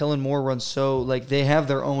Bieniemy and Kellen Moore run they have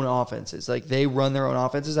their own offenses. Like they run their own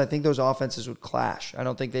offenses. I think those offenses would clash. I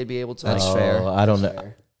don't think they'd be able to. That's fair. I don't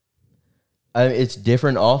know. It's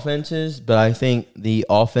different offenses, but I think the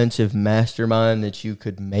offensive mastermind that you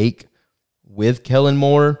could make with Kellen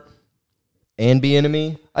Moore and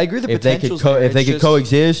Bieniemy, I agree. if they could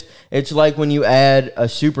coexist, it's like when you add a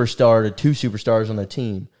superstar to 2 superstars on a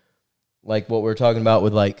team, like what we're talking about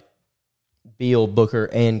with like Beal, Booker,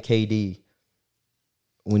 and KD.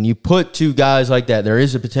 when you put two guys like that, there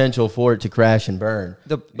is a potential for it to crash and burn.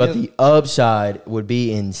 But the upside would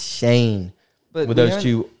be insane with those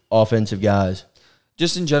two offensive guys.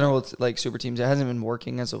 Just in general, it's like super teams. It hasn't been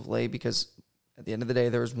working as of late because at the end of the day,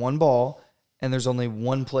 there's one ball and there's only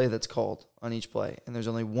one play that's called on each play, and there's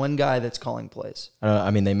only one guy that's calling plays.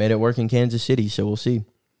 I mean, they made it work in Kansas City, so we'll see.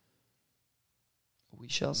 We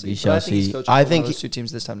shall see. We shall see. I think those two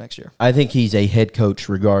teams this time next year. I think he's a head coach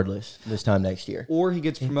regardless this time next year. Or he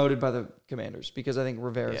gets promoted by the Commanders because I think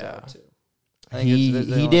Rivera's out too.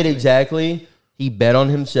 He did exactly. He bet on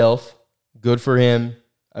himself. Good for him.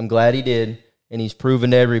 I'm glad he did. And he's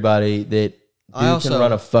proven to everybody that dude can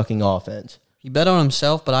run a fucking offense. He bet on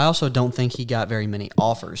himself, but I also don't think he got very many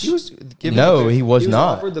offers. He was not. He was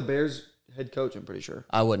offered the Bears head coach, I'm pretty sure.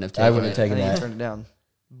 I wouldn't have taken that. He turned it down.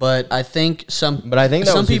 But I think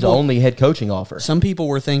that was his only head coaching offer. Some people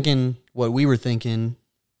were thinking what we were thinking,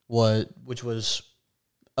 which was,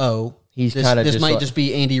 this might just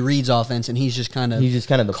be Andy Reid's offense, and he's just kind of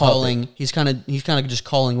the calling. puppet. He's kind of just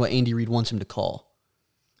calling what Andy Reid wants him to call.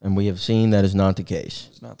 And we have seen that is not the case.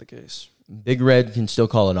 It's not the case. Big Red can still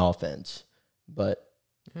call an offense, but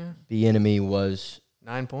the enemy was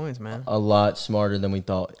 9 points, man. A lot smarter than we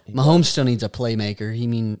thought. Mahomes still needs a playmaker.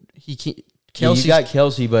 He can't. You got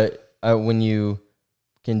Kelsey, but when you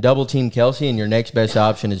can double team Kelsey and your next best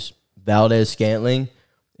option is Valdez-Scantling,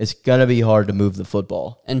 it's gonna be hard to move the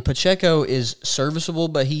football. And Pacheco is serviceable,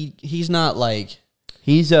 but he's not like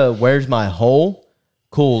he's where's my hole?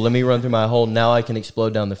 Cool, let me run through my hole. Now I can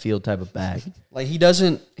explode down the field type of back. Like he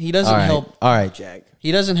doesn't help. All right, Jack.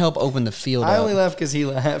 He doesn't help open the field up. I only laughed because he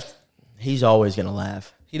laughed. He's always gonna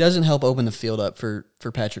laugh. He doesn't help open the field up for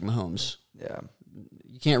Patrick Mahomes. Yeah.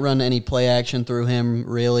 You can't run any play action through him,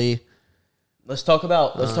 really. Let's talk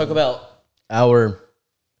about our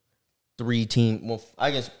 3 team. Well,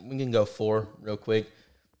 I guess we can go 4 real quick.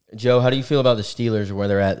 Joe, how do you feel about the Steelers and where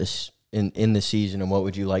they're at this in the season, and what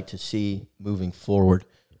would you like to see moving forward?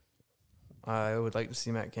 I would like to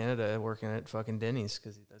see Matt Canada working at fucking Denny's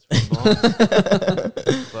because that's where he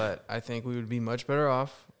belongs. But I think we would be much better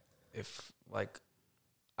off if,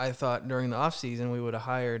 I thought during the offseason we would have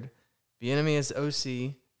hired Bieniemy as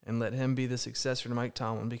OC and let him be the successor to Mike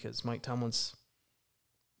Tomlin because Mike Tomlin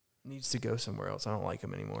needs to go somewhere else. I don't like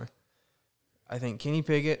him anymore. I think Kenny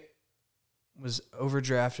Pickett was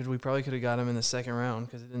overdrafted. We probably could have got him in the second round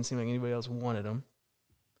because it didn't seem like anybody else wanted him.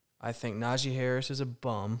 I think Najee Harris is a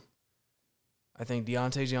bum. I think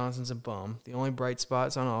Deontay Johnson's a bum. The only bright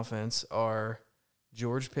spots on offense are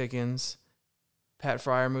George Pickens, Pat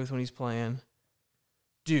Freiermuth when he's playing.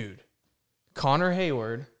 Dude, Connor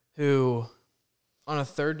Hayward, who on a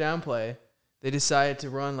third down play, they decided to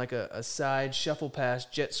run like a side shuffle pass,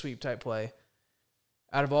 jet sweep type play.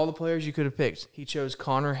 Out of all the players you could have picked, he chose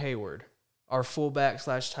Connor Hayward, our fullback /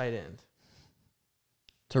 tight end.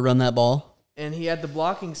 To run that ball? And he had the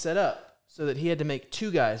blocking set up so that he had to make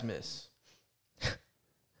 2 guys miss.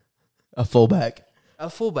 A fullback. A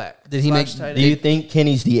fullback. Did he make? Do you think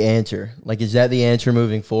Kenny's the answer? Is that the answer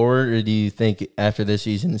moving forward, or do you think after this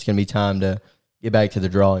season it's going to be time to get back to the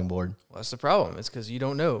drawing board? Well, that's the problem. It's because you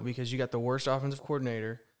don't know because you got the worst offensive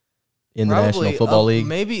coordinator in the National Football League,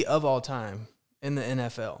 maybe of all time in the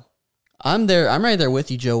NFL. I'm there. I'm right there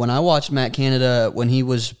with you, Joe. When I watched Matt Canada when he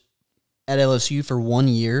was at LSU for 1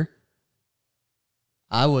 year,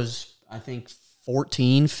 I was, I think,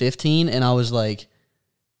 14, 15, and I was like,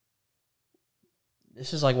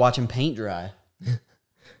 this is like watching paint dry.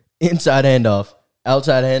 Inside handoff,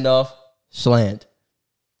 outside handoff, slant.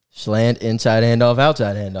 Slant, inside handoff,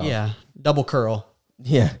 outside handoff. Yeah, double curl.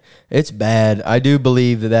 Yeah, it's bad. I do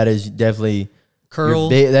believe that is definitely curl.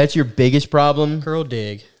 That's your biggest problem. Curl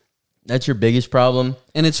dig. That's your biggest problem.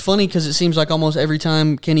 And it's funny because it seems like almost every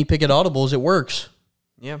time Kenny Pickett audibles, it works.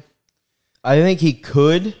 Yeah. I think he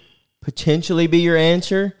could potentially be your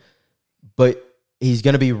answer, but he's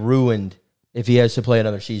going to be ruined if he has to play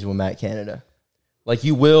another season with Matt Canada.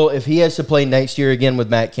 You will, if he has to play next year again with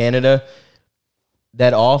Matt Canada,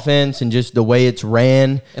 that offense and just the way it's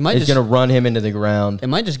ran is going to run him into the ground. It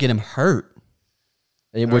might just get him hurt.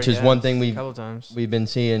 Which is one thing we've been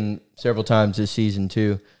seeing several times this season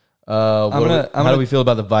too. How do we feel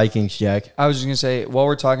about the Vikings, Jack? I was just going to say, while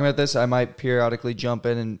we're talking about this, I might periodically jump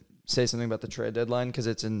in and say something about the trade deadline because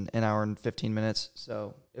it's in an hour and 15 minutes.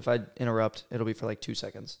 So if I interrupt, it'll be for 2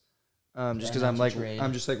 seconds. Just because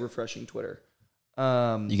I'm just refreshing Twitter.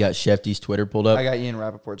 You got Shefty's Twitter pulled up? I got Ian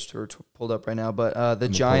Rappaport's Twitter pulled up right now. But the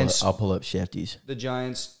Giants... I'll pull up Shefty's. The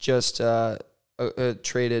Giants just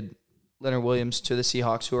traded Leonard Williams to the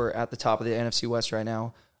Seahawks, who are at the top of the NFC West right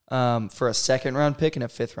now, for a second-round pick and a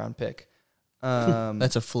fifth-round pick.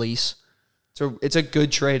 That's a fleece. So it's a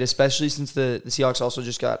good trade, especially since the Seahawks also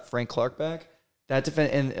just got Frank Clark back. That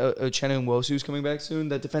and Uchenna Nwosu's coming back soon.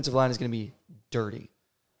 That defensive line is going to be dirty.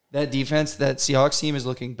 That defense, that Seahawks team is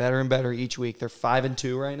looking better and better each week. They're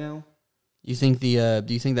 5-2 right now. You think do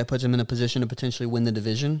you think that puts them in a position to potentially win the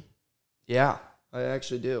division? Yeah, I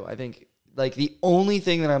actually do. I think like the only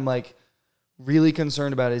thing that I'm like really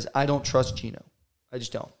concerned about is I don't trust Geno. I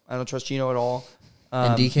just don't. I don't trust Geno at all.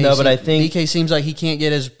 And DK I think DK seems like he can't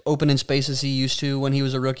get as open in space as he used to when he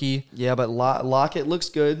was a rookie. Yeah, but Lockett looks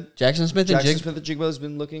good. Jackson Smith and Jigba has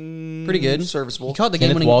been looking pretty good, serviceable. He caught the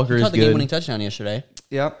game-winning touchdown yesterday.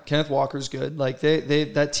 Yeah, Kenneth Walker's good. Like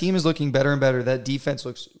that team is looking better and better. That defense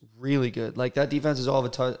looks really good. Like that defense is all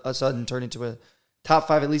of a sudden turned into a top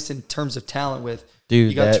 5 at least in terms of talent. With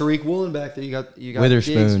you got Tariq Woolen back there. You got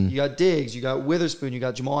Witherspoon. Diggs. You got Witherspoon. You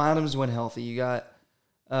got Jamal Adams when healthy. You got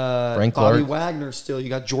Frank Bobby Clark. Wagner still. You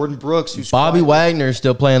got Jordan Brooks, who's Bobby Wagner's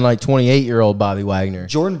still playing like 28-year-old Bobby Wagner.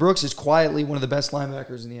 Jordan Brooks is quietly one of the best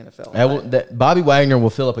linebackers in the NFL. Bobby Wagner will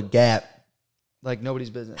fill up a gap like nobody's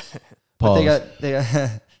business. Pause. But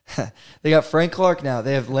they got Frank Clark now.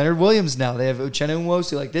 They have Leonard Williams now. They have Uchenna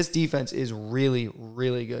Nwosu. Like this defense is really,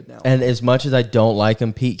 really good now. And as much as I don't like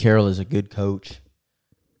him, Pete Carroll is a good coach.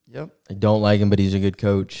 Yep. I don't like him, but he's a good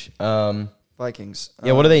coach. Vikings.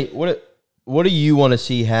 Yeah. What do you want to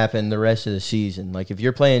see happen the rest of the season? Like if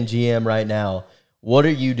you're playing GM right now, what are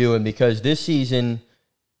you doing? Because this season,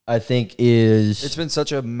 I think it's been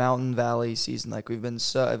such a mountain valley season. Like we've been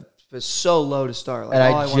so low to start. Like,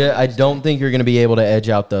 and I don't think you're going to be able to edge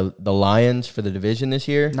out the Lions for the division this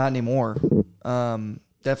year. Not anymore.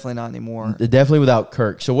 Definitely not anymore. Definitely without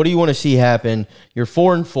Kirk. So what do you want to see happen? You're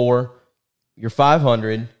 4-4. You're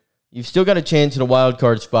 500. You've still got a chance at a wild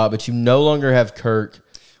card spot, but you no longer have Kirk.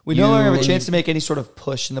 We no longer have a chance to make any sort of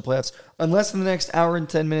push in the playoffs unless in the next hour and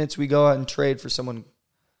 10 minutes we go out and trade for someone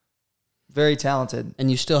very talented. And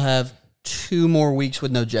you still have 2 more weeks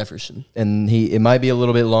with no Jefferson. And it might be a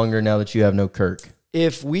little bit longer now that you have no Kirk.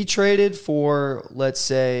 If we traded for, let's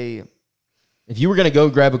say, if you were going to go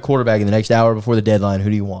grab a quarterback in the next hour before the deadline, who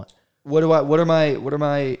do you want? What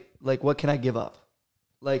can I give up?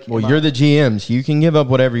 Like, well, you're the GM, so you can give up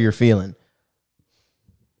whatever you're feeling.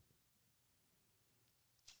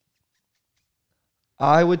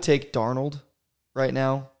 I would take Darnold right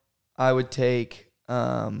now. I would take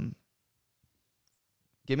I'll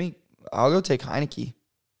go take Heineke.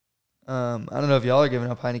 I don't know if y'all are giving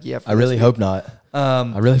up Heineke after I really hope not.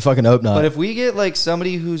 I really fucking hope not. But if we get like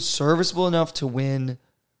somebody who's serviceable enough to win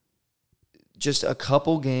just a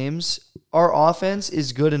couple games, our offense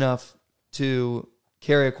is good enough to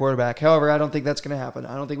carry a quarterback. However, I don't think that's going to happen.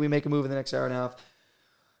 I don't think we make a move in the next hour and a half. I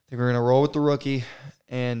think we're going to roll with the rookie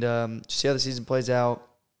and see how the season plays out.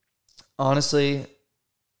 Honestly,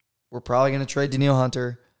 we're probably going to trade Danielle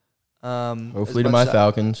Hunter. Hopefully to my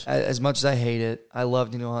Falcons. As much as I hate it, I love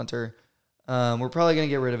Danielle Hunter. We're probably going to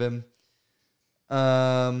get rid of him.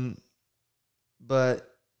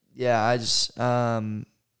 But yeah, I just I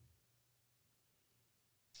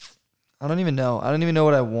don't even know. I don't even know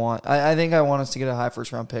what I want. I think I want us to get a high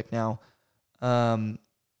first round pick now.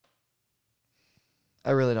 I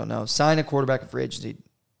really don't know. Sign a quarterback in free agency,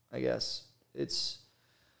 I guess.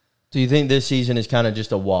 Do you think this season is kind of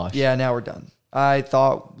just a wash? Yeah, now we're done. I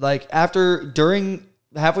thought, like, during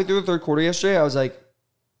halfway through the third quarter yesterday, I was like,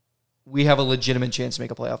 we have a legitimate chance to make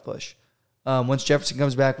a playoff push. Once Jefferson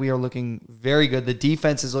comes back, we are looking very good. The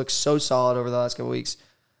defense has looked so solid over the last couple weeks.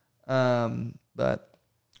 But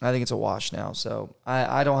I think it's a wash now. So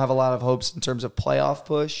I don't have a lot of hopes in terms of playoff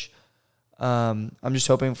push. I'm just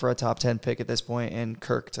hoping for a top 10 pick at this point and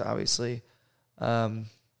Kirk to obviously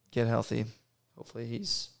get healthy. Hopefully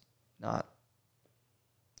he's not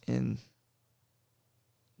in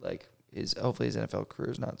hopefully his NFL career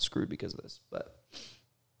is not screwed because of this. But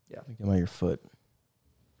yeah. Get on your foot.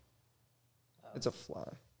 It's a fly.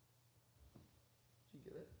 You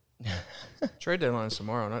get it? Trade deadline is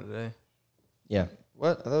tomorrow, not today. Yeah.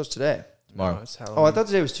 What? I thought it was today. Tomorrow. No, it's Halloween. Oh, I thought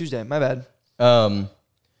today was Tuesday. My bad.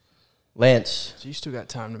 Lance. So you still got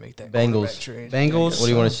time to make that Bengals. quarterback trade. Bengals. What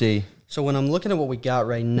do you want to see? So when I'm looking at what we got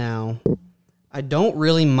right now, I don't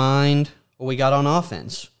really mind what we got on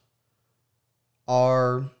offense.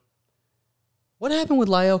 What happened with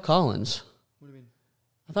Lyle Collins? What do you mean?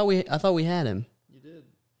 I thought we had him. You did.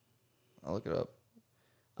 I'll look it up.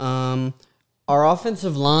 Our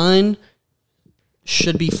offensive line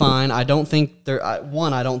should be fine. I don't think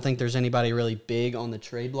there's anybody really big on the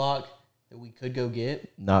trade block that we could go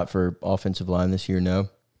get. Not for offensive line this year, no.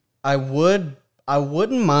 I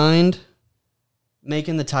wouldn't mind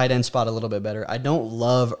making the tight end spot a little bit better. I don't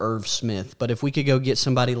love Irv Smith, but if we could go get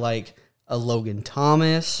somebody like a Logan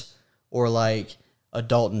Thomas or like a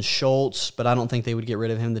Dalton Schultz, but I don't think they would get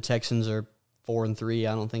rid of him. The Texans are 4-3.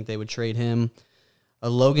 I don't think they would trade him. A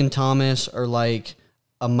Logan Thomas or like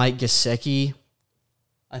a Mike Gesicki.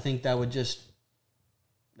 I think that's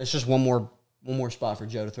just one more spot for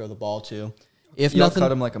Joe to throw the ball to. If Y'all nothing,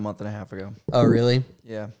 cut him like a month and a half ago. oh really?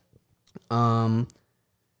 Yeah.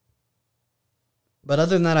 But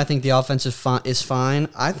other than that, I think the offense is fine.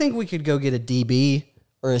 I think we could go get a DB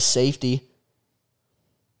or a safety.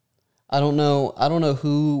 I don't know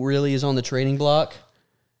who really is on the trading block.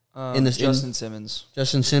 Justin Simmons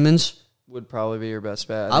Justin Simmons would probably be your best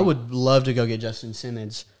bet. I would love to go get Justin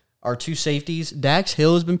Simmons. Our two safeties, Dax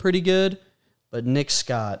Hill has been pretty good, but Nick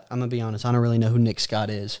Scott, I'm going to be honest, I don't really know who Nick Scott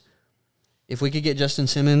is. If we could get Justin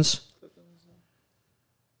Simmons,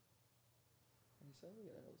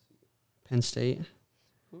 Penn State.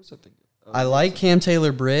 Who was I thinking? I like Cam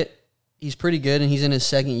Taylor-Britt. He's pretty good, and he's in his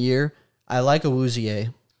second year. I like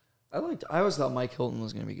Awuzie. I always thought Mike Hilton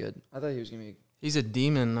was going to be good. I thought he was going to be. He's a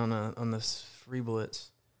demon on this free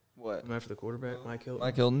blitz. What? Am I for the quarterback, Mike Hilton?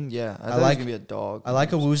 Mike Hilton? Yeah. I thought he was like- going to be a dog. I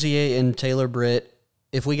like Awuzie and Taylor-Britt.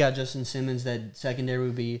 If we got Justin Simmons, that secondary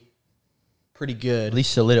would be pretty good. At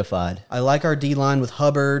least solidified. I like our D-line with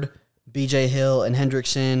Hubbard, B.J. Hill, and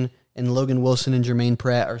Hendrickson, and Logan Wilson and Jermaine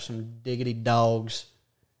Pratt are some diggity dogs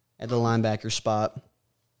at the linebacker spot.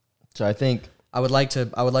 So I think I would like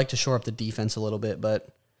to shore up the defense a little bit, but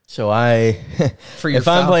if your I'm playing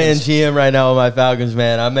Falcons. GM right now with my Falcons,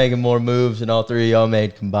 man, I'm making more moves than all three of y'all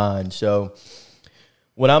made combined. So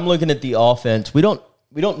when I'm looking at the offense, we don't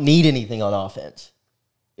need anything on offense.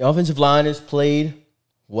 The offensive line has played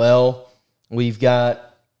well. We've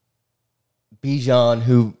got Bijan,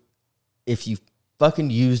 who, if you fucking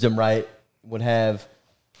used him right,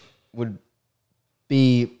 would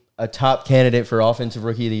be a top candidate for Offensive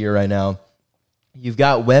Rookie of the Year right now. You've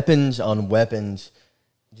got weapons on weapons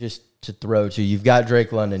just to throw to. You've got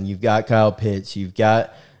Drake London. You've got Kyle Pitts. You've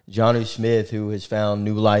got Jonnu Smith, who has found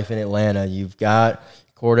new life in Atlanta. You've got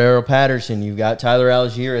Cordero Patterson. You've got Tyler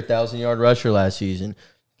Algier, a 1,000-yard rusher last season.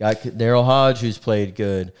 You've got Daryl Hodge, who's played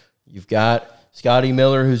good. You've got Scotty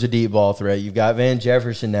Miller, who's a deep ball threat. You've got Van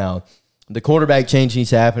Jefferson now. The quarterback change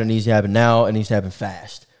needs to happen. It needs to happen now. It needs to happen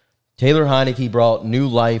fast. Taylor Heineke brought new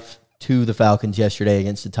life to the Falcons yesterday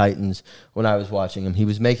against the Titans when I was watching him. He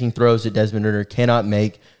was making throws that Desmond Ridder cannot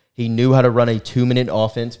make. He knew how to run a 2-minute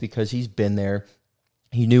offense because he's been there.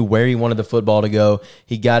 He knew where he wanted the football to go.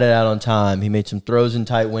 He got it out on time. He made some throws in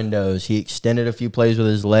tight windows. He extended a few plays with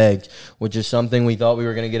his legs, which is something we thought we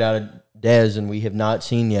were going to get out of Dez, and we have not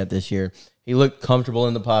seen yet this year. He looked comfortable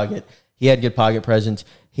in the pocket. He had good pocket presence.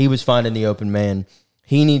 He was finding the open man.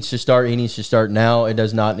 He needs to start. He needs to start now. It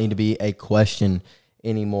does not need to be a question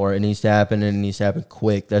anymore. It needs to happen, and it needs to happen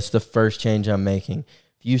quick. That's the first change I'm making.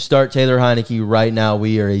 If you start Taylor Heineke right now,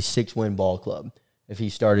 we are a 6-win ball club if he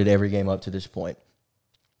started every game up to this point.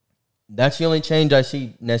 That's the only change I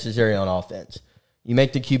see necessary on offense. You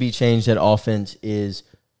make the QB change, that offense is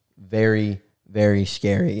very, very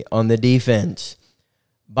scary. On the defense,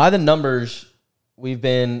 by the numbers, we've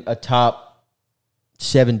been a top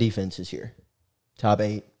 7 defense this year. Top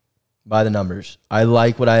 8 by the numbers. I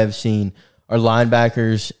like what I have seen. Our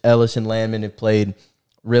linebackers, Ellis and Landman, have played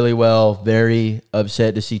really well. Very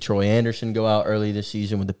upset to see Troy Anderson go out early this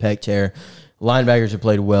season with the pec tear. Linebackers have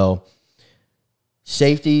played well.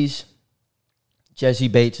 Safeties, Jesse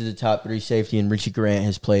Bates is a top 3 safety, and Richie Grant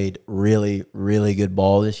has played really, really good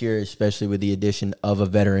ball this year, especially with the addition of a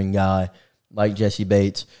veteran guy like Jesse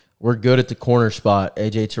Bates. We're good at the corner spot.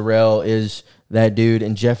 A.J. Terrell is that dude,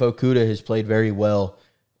 and Jeff Okuda has played very well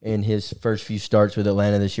in his first few starts with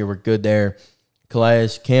Atlanta this year. We're good there. Calais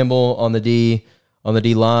Campbell on the D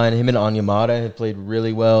line. Him and Onyemata have played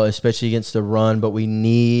really well, especially against the run, but we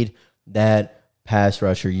need that pass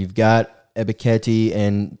rusher. You've got Ebiketie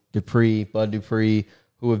and Bud Dupree,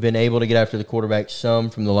 who have been able to get after the quarterback some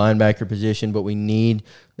from the linebacker position, but we need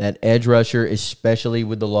that edge rusher, especially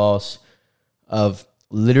with the loss of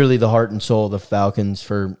literally the heart and soul of the Falcons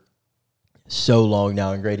for so long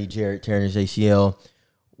now, and Grady Jarrett tearing his ACL.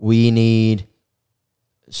 We need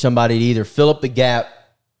somebody to either fill up the gap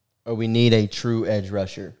or we need a true edge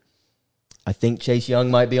rusher. I think Chase Young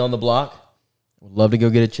might be on the block. Would love to go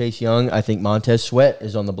get a Chase Young. I think Montez Sweat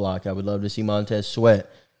is on the block. I would love to see Montez Sweat.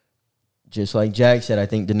 Just like Jack said, I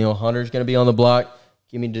think Danielle Hunter is going to be on the block.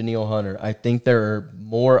 Give me Danielle Hunter. I think there are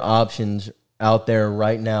more options out there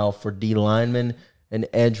right now for D linemen and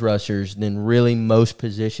edge rushers than really most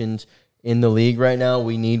positions in the league right now.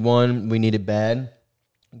 We need one. We need it bad.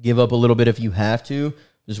 Give up a little bit if you have to.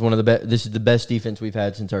 This is the best defense we've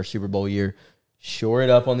had since our Super Bowl year. Shore it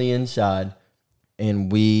up on the inside, and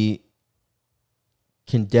we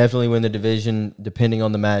can definitely win the division depending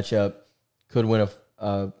on the matchup. Could win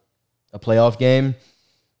a playoff game.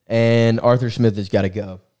 And Arthur Smith has got to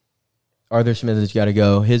go. Arthur Smith has got to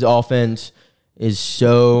go. His offense is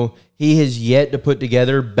so – he has yet to put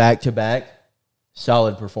together back-to-back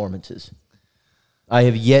solid performances. I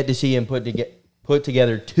have yet to see him put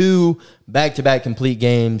together 2 back-to-back complete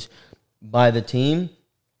games by the team.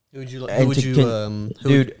 Right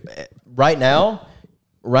now,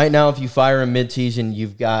 if you fire him midseason,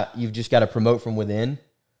 you've just got to promote from within.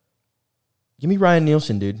 Give me Ryan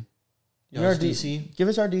Nielsen, dude. Give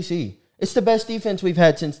us our DC. It's the best defense we've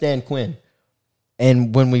had since Dan Quinn.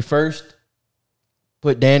 And when we first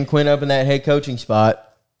put Dan Quinn up in that head coaching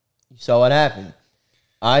spot, you saw what happened.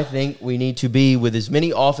 I think we need to be with as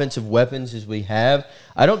many offensive weapons as we have.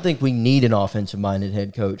 I don't think we need an offensive-minded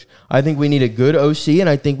head coach. I think we need a good OC, and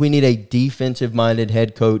I think we need a defensive-minded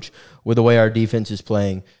head coach with the way our defense is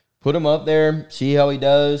playing. Put him up there, see how he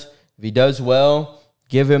does. If he does well,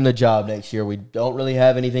 give him the job next year. We don't really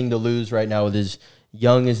have anything to lose right now with as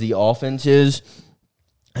young as the offense is.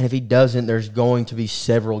 And if he doesn't, there's going to be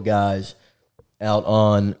several guys out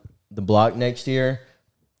on the block next year.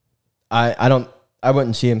 I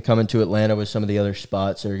wouldn't see him coming to Atlanta with some of the other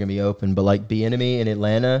spots that are going to be open, but like Bieniemy in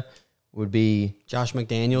Atlanta would be Josh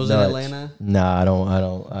McDaniels nuts. in Atlanta. Nah, I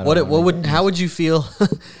don't. How would you feel?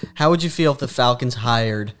 How would you feel if the Falcons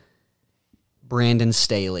hired Brandon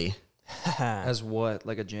Staley As what?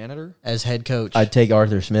 Like a janitor? as head coach? I'd take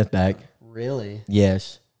Arthur Smith back. Really?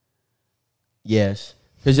 Yes.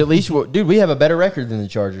 Because at least, dude, we have a better record than the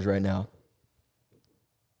Chargers right now.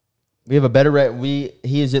 We have a better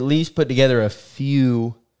he has at least put together a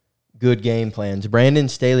few good game plans. Brandon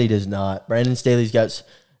Staley does not. Brandon Staley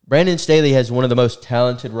has one of the most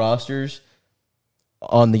talented rosters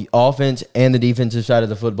on the offense and the defensive side of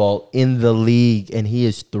the football in the league, and he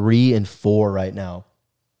is 3-4 right now.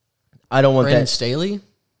 I don't want Brandon that. Staley?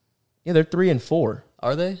 Yeah, they're 3-4.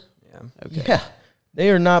 Are they? Yeah. Okay. Yeah, they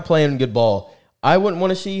are not playing good ball. I wouldn't want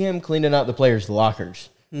to see him cleaning out the players' lockers.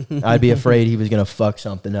 I'd be afraid he was going to fuck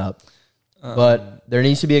something up. But there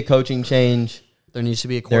needs to be a coaching change. There needs to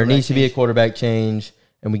be a quarterback change,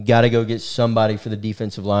 and we got to go get somebody for the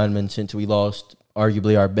defensive lineman since we lost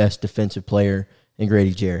arguably our best defensive player in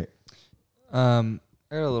Grady Jarrett. I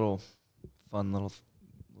got a little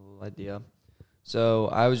idea. So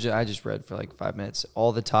I just read for like 5 minutes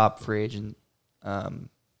all the top free agent,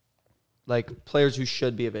 like players who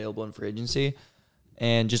should be available in free agency,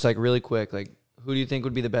 and just like really quick, like who do you think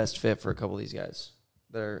would be the best fit for a couple of these guys?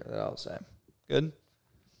 That I'll say. Good.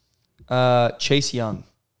 Chase Young.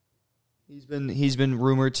 He's been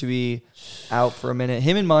rumored to be out for a minute.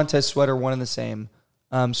 Him and Montez Sweat are one and the same.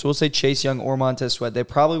 So we'll say Chase Young or Montez Sweat. They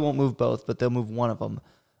probably won't move both, but they'll move one of them.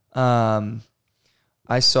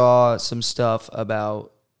 I saw some stuff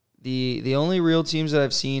about the only real teams that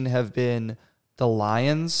I've seen have been the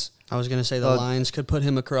Lions. I was going to say the Lions could put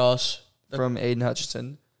him across. From Aiden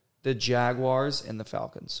Hutchinson. The Jaguars and the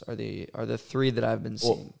Falcons are the 3 that I've been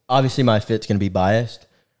seeing. Well, obviously, my fit's going to be biased.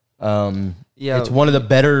 It's one of the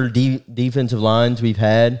better defensive lines we've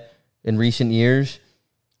had in recent years.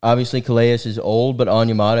 Obviously, Calais is old, but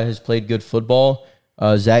Onyemata has played good football.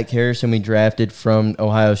 Zach Harrison, we drafted from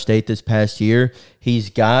Ohio State this past year.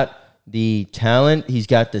 He's got the talent. He's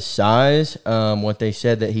got the size. What they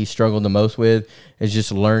said that he struggled the most with is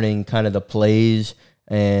just learning kind of the plays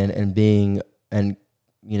and being and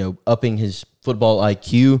upping his football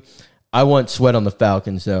IQ. I want Sweat on the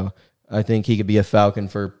Falcons, though. I think he could be a Falcon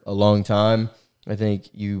for a long time. I think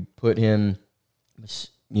you put him,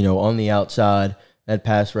 on the outside, that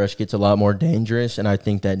pass rush gets a lot more dangerous, and I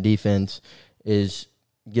think that defense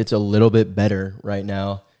gets a little bit better right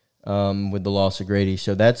now with the loss of Grady.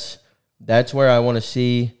 So that's where I want to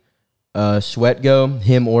see Sweat go,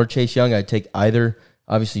 him or Chase Young. I'd take either.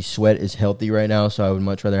 Obviously, Sweat is healthy right now, so I would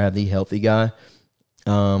much rather have the healthy guy.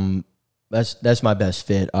 That's my best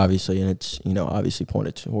fit, obviously, and it's obviously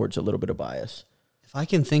pointed towards a little bit of bias. If I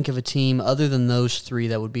can think of a team other than those 3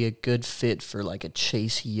 that would be a good fit for like a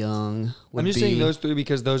Chase Young, I'm just saying those 3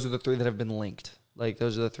 because those are the 3 that have been linked. Like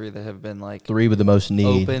those are the 3 that have been like 3 with the most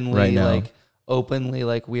need right now. Openly,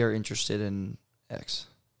 we are interested in X.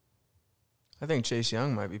 I think Chase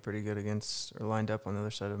Young might be pretty good against or lined up on the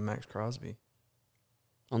other side of Max Crosby.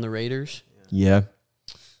 On the Raiders? Yeah.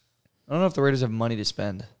 I don't know if the Raiders have money to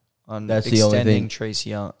spend on That's the only extending thing. Chase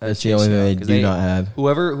Young. That's the only thing they do not have.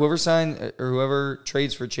 Whoever sign or whoever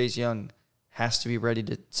trades for Chase Young has to be ready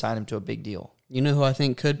to sign him to a big deal. You know who I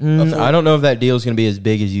think could? I don't know if that deal is going to be as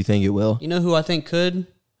big as you think it will. You know who I think could?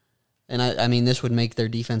 And I mean, this would make their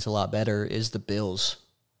defense a lot better, is the Bills.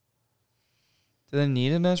 Do they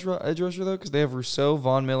need an edge rusher, though? Because they have Rousseau,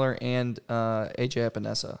 Von Miller, and A.J.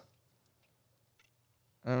 Epinesa.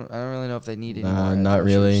 I don't really know if they need any more. Not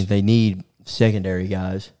really. They need secondary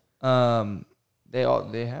guys. They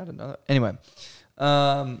had another. Anyway,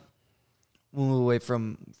 we'll move away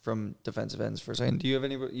from defensive ends for a second. Do you have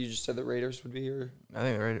any? You just said the Raiders would be here. I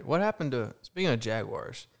think the Raiders. What happened to? Speaking of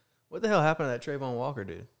Jaguars, what the hell happened to that Trayvon Walker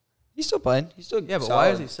dude? He's still playing. He's still Yeah, but solid.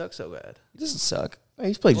 why does he suck so bad? He doesn't suck.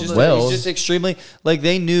 He's played He's well. just extremely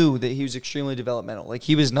they knew that he was extremely developmental. Like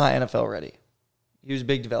he was not NFL ready. He was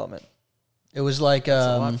big development. It was like That's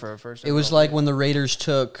a lot for a first it was overall like pick. when the Raiders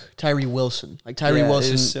took Tyree Wilson. Like Tyree Yeah, it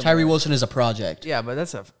Wilson, is similar. Tyree Wilson is a project. Yeah, but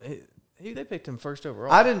that's they picked him first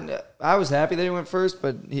overall. I was happy that he went first,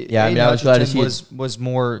 but I was glad to see was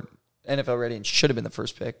more NFL ready and should have been the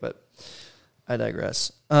first pick. But I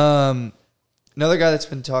digress. Another guy that's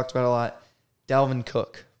been talked about a lot, Dalvin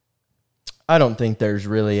Cook. I don't think there's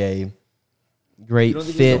really a great You don't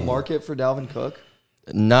think fit. there's a market for Dalvin Cook?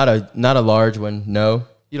 Not a large one. No.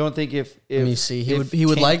 You don't think if Let me see. He if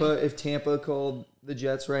would like. Tampa, if Tampa called the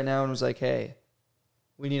Jets right now and was like, "Hey,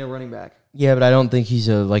 we need a running back." Yeah, but I don't think he's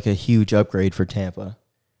a huge upgrade for Tampa.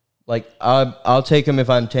 Like I'll take him if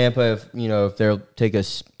I'm Tampa. If they'll take a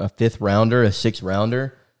fifth rounder, a sixth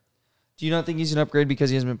rounder. Do you not think he's an upgrade because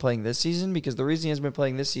he hasn't been playing this season? Because the reason he hasn't been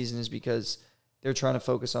playing this season is because they're trying to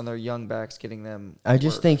focus on their young backs, getting them. I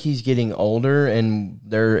just think he's getting older, and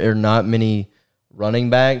there are not many running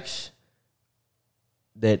backs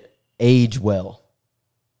that age well.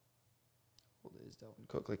 Is Dalvin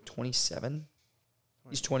Cook like 27?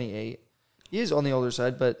 He's 28. He is on the older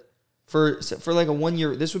side, but for like a 1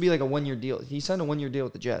 year, this would be like a 1 year deal. He signed a 1 year deal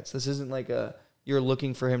with the Jets. This isn't like you're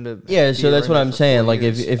looking for him to. Yeah, be so that's around what there I'm for saying. 4 Like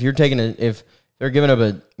years. if you're taking if they're giving up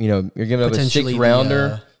you're giving up a Potentially sixth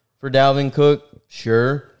rounder for Dalvin Cook,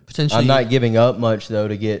 sure. Potentially, I'm not giving up much though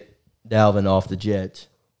to get Dalvin off the Jets.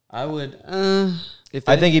 I would.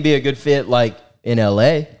 I think he'd be a good fit like in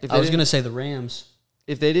LA. I was gonna say the Rams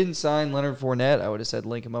If they didn't sign Leonard Fournette, I would have said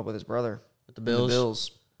link him up with his brother. with the Bills. The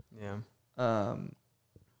Bills. Yeah.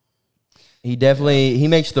 He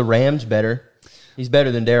makes the Rams better. He's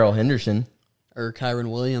better than Darrell Henderson. Or Kyron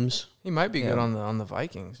Williams. He might be Yeah. good on the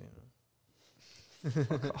Vikings.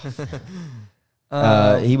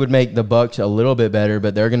 He would make the Bucks a little bit better,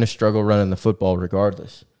 but they're going to struggle running the football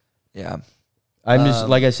regardless. Yeah. I'm just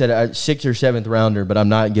like I said, a sixth or seventh rounder, but I'm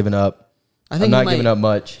not giving up. I'm not giving up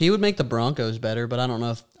much. He would make the Broncos better, but I don't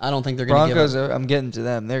know if I don't think they're going to Broncos. I'm getting to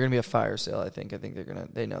them. They're going to be a fire sale. I think they're going to.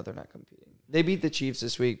 They know they're not competing. They beat the Chiefs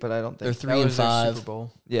this week, but I don't think They're 3-5. Super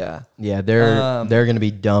Bowl. Yeah. Yeah, they're going to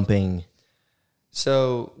be dumping.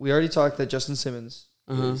 So we already talked that Justin Simmons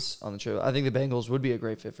is on the trip. I think the Bengals would be a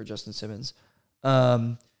great fit for Justin Simmons.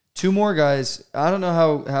 Two more guys. I don't know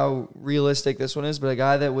how realistic this one is, but a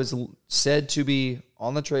guy that was said to be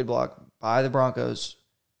on the trade block by the Broncos,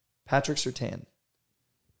 Patrick Surtain,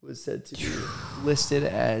 was said to be listed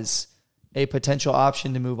as a potential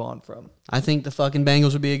option to move on from. I think the fucking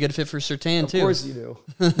Bengals would be a good fit for Surtain, too. Of course you do.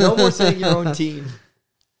 No more saying your own team.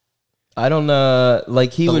 I don't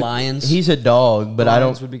like he The would. Lions? He's a dog, but The I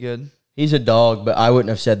Lions don't. would be good. He's a dog, but I wouldn't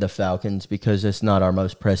have said the Falcons because it's not our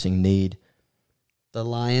most pressing need. The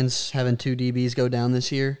Lions having 2 DBs go down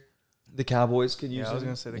this year. The Cowboys could use Yeah, I was him.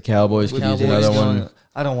 going to say The Cowboys could use Cowboys another going- one.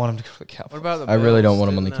 I don't want him to go to the Cowboys. What about the I Bills? really don't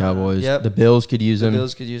want him on the Didn't, Cowboys. Yep. The Bills could use The him.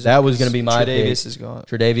 Bills could use him. That was going to be my pick. Tre'Davious is gone.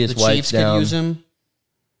 Tre'Davious The White's Chiefs down. could use him.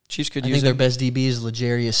 Chiefs could I use think their him. best DB is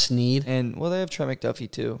L'Jarius Sneed. And, well, they have Trent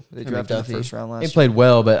McDuffie, too. They Trent drafted in McDuffie. the first round last He year. played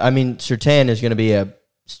well, but I mean, Surtain is going to be a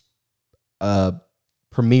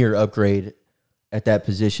premier upgrade at that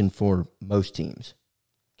position for most teams.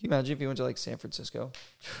 Can you imagine if he went to, like, San Francisco?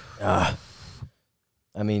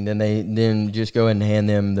 I mean, then just go ahead and hand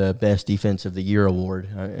them the best defense of the year award.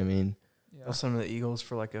 I mean, They'll send the Eagles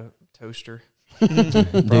for like a toaster.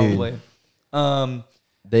 Probably. the Another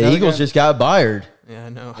Eagles guy- just got fired. Yeah, I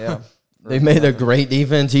know. Yeah. They made a great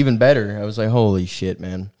defense even better. I was like, holy shit,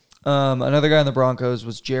 man. Another guy in the Broncos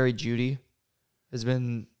was Jerry Jeudy. Has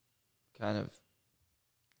been kind of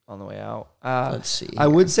on the way out. Let's see. I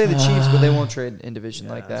would say the Chiefs, but they won't trade in division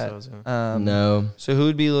Yeah, like that's that. what I was gonna- No. So who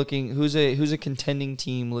would be looking? Who's a contending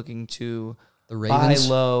team looking to the buy Ravens.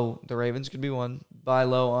 low? The Ravens could be one. Buy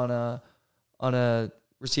low on a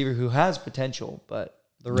receiver who has potential, but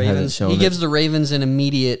The Hasn't Ravens. shown He it. gives the Ravens an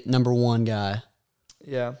immediate number 1 guy.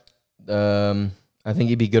 yeah, I think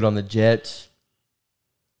he'd be good on the Jets.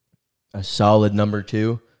 A solid number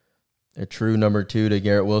 2. A true number 2 to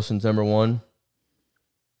Garrett Wilson's number 1.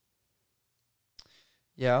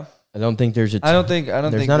 yeah. I don't think there's a I don't think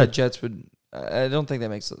there's the not a- Jets would I don't think that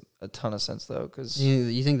makes a ton of sense, though. Because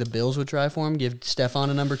You think the Bills would try for him? Give Stephon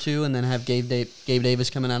a number 2 and then have Gabe Davis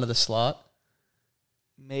coming out of the slot?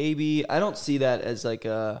 maybe I don't see that as like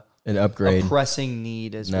an upgrade, a pressing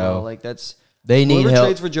need as No. well. Like that's they need whoever help.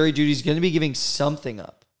 trades for Jerry Judy's going to be giving something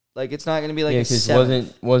up. Like it's not going to be like Yeah, a because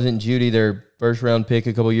seventh. wasn't Judy their first round pick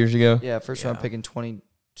a couple years ago? Yeah, first round pick in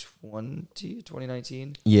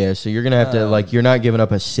 2019. Yeah, so you're gonna have to you're not giving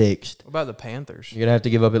up a sixth. What about the Panthers? You're gonna have to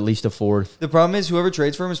give up at least a fourth. The problem is whoever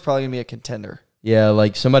trades for him is probably going to be a contender. Yeah,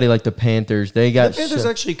 like somebody like the Panthers. They got. The Panthers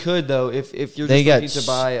actually could though if you're They just got looking to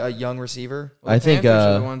buy a young receiver. Well, I the think,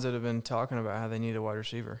 Panthers are the ones that have been talking about how they need a wide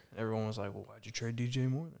receiver. Everyone was like, "Well, why'd you trade DJ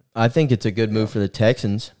Moore then?" I think it's a good move for the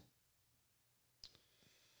Texans.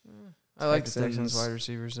 I like the Texans. Texans wide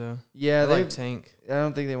receivers though. Yeah, I they. like Tank. I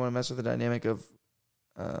don't think they want to mess with the dynamic of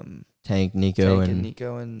Tank, Nico, Tank and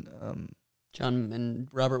Nico and John and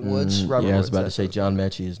Robert Woods. Robert yeah, I was Woods, about to that's say what- John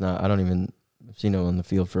Mechie is not. I don't even I've seen him on the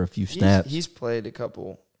field for a few snaps. He's played a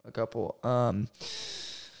couple.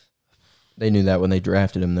 They knew that when they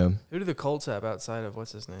drafted him, though. Who do the Colts have outside of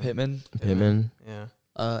what's his name? Pittman. Pittman. Yeah.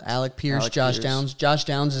 Alec Pierce, Alec Josh Pierce. Downs. Josh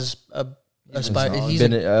Downs is a He's spy. been He's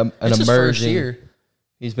Been an an it's his first emerging. year.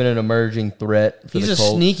 He's been an emerging threat for He's the a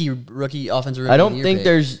Colts. sneaky rookie offensive rookie. I of the don't year think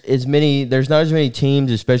pick. there's not as many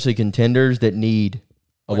teams, especially contenders, that need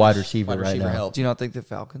a wide receiver right now. help. Do you not think the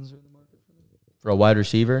Falcons are the market for them? For a wide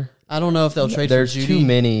receiver. I don't know if they'll trade There's for Judy. too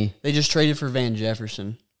many. They just traded for Van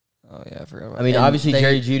Jefferson. Oh yeah, I forgot about I mean, And obviously they-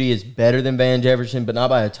 Jerry Jeudy is better than Van Jefferson, but not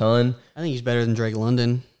by a ton. I think he's better than Drake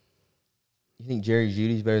London. You think Jerry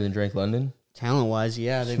Judy's better than Drake London? Talent wise,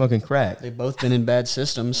 yeah. Smoking crack. They've both been in bad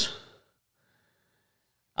systems.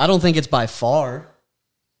 I don't think it's by far.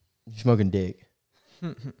 You're smoking dick.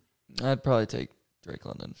 I'd probably take Drake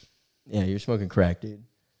London. Yeah, you're smoking crack, dude.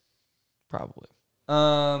 Probably.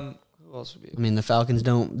 Who else would be? I mean, the Falcons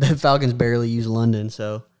barely use London,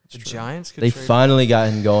 so The Giants could They trade finally got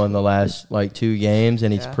him going the last 2 games,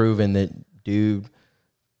 and he's Yeah. proven that dude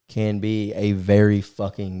can be a very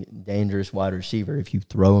fucking dangerous wide receiver if you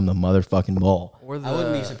throw him the motherfucking ball. or the, I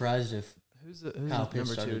wouldn't be surprised if Who's the Kyle Pitts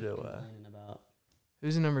number started two to complaining about.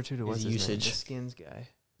 who's the number two to what's his usage. name? The Skins guy.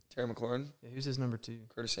 Terry McLaurin, Yeah, who's his number 2?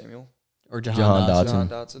 Curtis Samuel, Or Jahan Dotson. Dotson.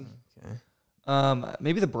 John Dotson. Okay.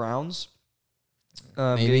 Maybe the Browns.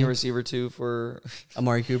 Maybe. Getting a receiver too for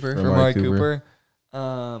Amari Cooper. For Amari Amari Cooper.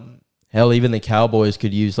 Hell, even the Cowboys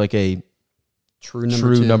could use like a True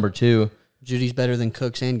true number 2. Judy's better than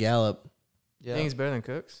Cooks and Gallup. I Yeah. think he's better than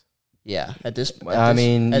Cooks. Yeah, at this. I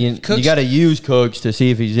mean, you Cooks, got to use Cooks to see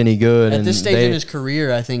if he's any good. at and this stage they, in his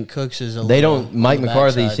career. I think Cooks is a. they little don't. Mike on the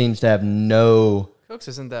McCarthy backside. seems to have no. Cooks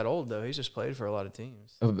isn't that old though. He's just played for a lot of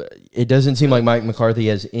teams. It doesn't seem like Mike McCarthy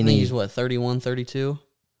has I think any. he's what 31, 32.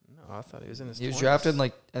 No, I thought he was in his. He was 20s. drafted I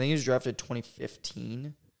think he was drafted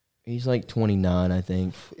 2015. He's like 29, I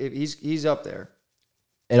think. He's up there.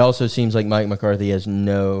 It also seems like Mike McCarthy has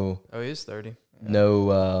no Oh, he is 30.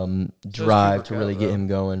 drive Cooper to really Kupp, get though. him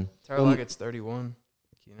going. Tyler Lockett's 31.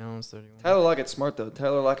 Keenan Allen's 31. Tyler Lockett's smart though.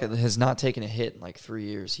 Tyler Lockett has not taken a hit in like 3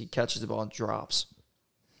 years. He catches the ball and drops.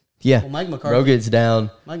 Yeah, Well, Mike Bro McCarthy. gets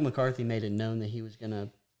down. Mike McCarthy made it known that he was gonna.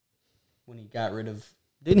 When he got rid of,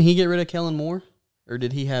 didn't he get rid of Kellen Moore, or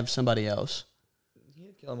did he have somebody else? He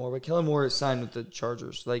had Kellen Moore, but Kellen Moore is signed with the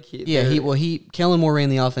Chargers. Like Kellen Moore ran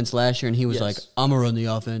the offense last year, and he was Yes. like, "I'm gonna run the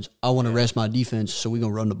offense. I want to rest my defense, so we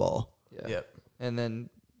gonna run the ball." Yeah. Yep. And then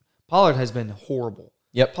Pollard has been horrible.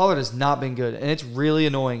 Yep. Pollard has not been good, and it's really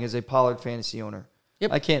annoying as a Pollard fantasy owner.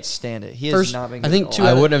 Yep. I can't stand it. He First- has not been I good. think at two all.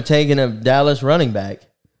 I out of- wouldn't have taken a Dallas running back.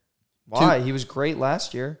 Why? He was great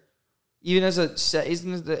last year. Even as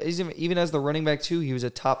even as the running back too, he was a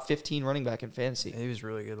top 15 running back in fantasy. He was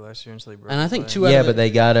really good last year until he broke. And I think his two leg. out Yeah, of the- but they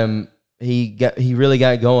got him. He really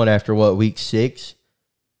got going after week 6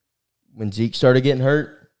 when Zeke started getting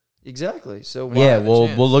hurt. Exactly. So Well, why? Yeah, have a well,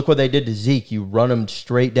 chance. look what they did to Zeke. You run him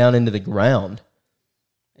straight down into the ground.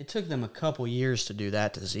 It took them a couple years to do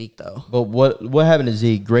that to Zeke, though. But what happened to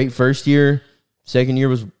Zeke? Great first year, second year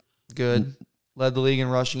was, good. Led the league in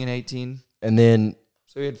rushing in 18. and then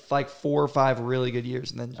So he had like 4 or 5 really good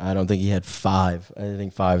years, and then I don't think he had 5. I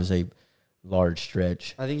think 5 is a large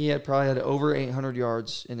stretch. I think he probably had over 800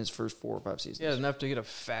 yards in his first 4 or 5 seasons. He had enough to get a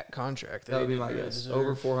fat contract. That would be he my didn't guess. deserve.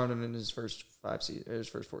 Over 400 in his first 5 seasons, his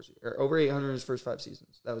first 4 seasons, or over 800 in his first 5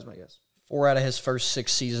 seasons. That was my guess. 4 out of his first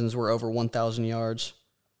 6 seasons were over 1,000 yards.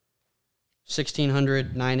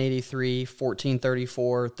 1,600, 983,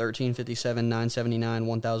 1,434, 1,357, 979,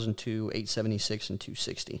 1,002, 876, and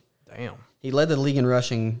 260. Damn. He led the league in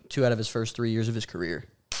rushing 2 out of his first 3 years of his career.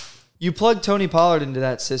 You plug Tony Pollard into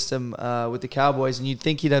that system with the Cowboys, and you'd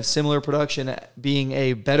think he'd have similar production, being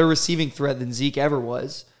a better receiving threat than Zeke ever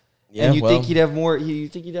was. Yeah, and you think he'd have more. You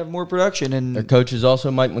think he'd have more production. And their coach is also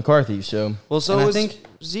Mike McCarthy. So so I was think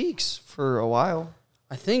Zeke's for a while.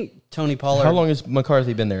 I think Tony Pollard. how long has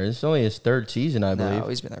McCarthy been there? It's only his third season, I believe. No,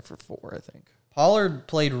 he's been there for 4, I think. Pollard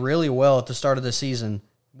played really well at the start of the season.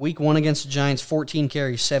 Week 1 against the Giants, 14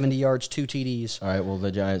 carries, 70 yards, 2 TDs. All right, well,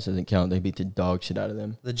 the Giants doesn't count. They beat the dog shit out of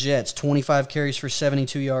them. The Jets, 25 carries for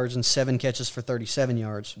 72 yards and 7 catches for 37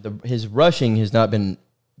 yards. His rushing has not been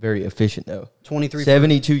very efficient, though.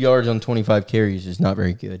 72 yards on 25 carries is not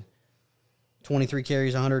very good. 23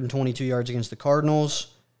 carries, 122 yards against the Cardinals.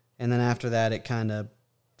 And then after that, it kind of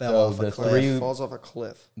fell off a cliff. Falls off a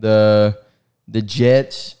cliff. The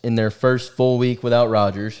Jets in their first full week without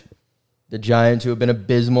Rodgers, the Giants who have been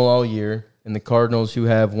abysmal all year, and the Cardinals who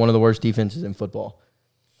have one of the worst defenses in football.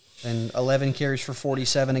 And 11 carries for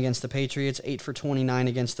 47 against the Patriots, 8 for 29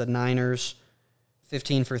 against the Niners,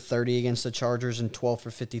 15 for 30 against the Chargers, and 12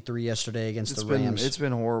 for 53 yesterday against the Rams. It's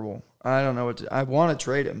been horrible. I don't know what to, I want to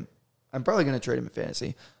trade him. I'm probably going to trade him in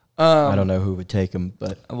fantasy. I don't know who would take him,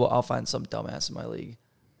 but Well, I'll find some dumbass in my league.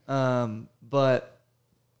 But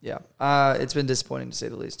yeah, it's been disappointing to say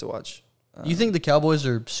the least to watch. You think the Cowboys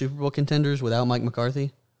are Super Bowl contenders without Mike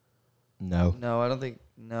McCarthy? no. No, I don't think.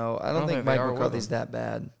 No, I don't think they Mike are with McCarthy's him. that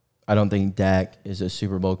bad. I don't think Dak is a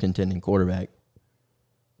Super Bowl contending quarterback.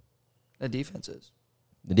 The defense is.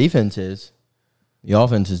 The defense is. The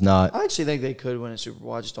offense is not. I actually think they could win a Super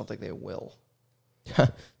Bowl. I just don't think they will.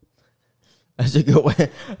 That's a good way.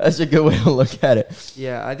 That's a good way to look at it.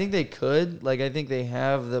 Yeah, I think they could. Like, I think they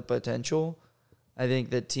have the potential. I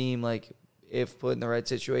think the team, like, if put in the right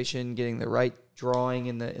situation, getting the right drawing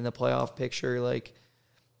in the playoff picture, like,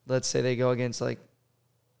 let's say they go against, like,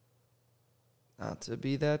 not to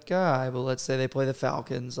be that guy, but let's say they play the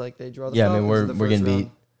Falcons, like they draw the Yeah, I Falcons. mean, in the we're first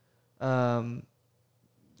getting round.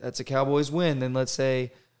 That's a Cowboys win. Then let's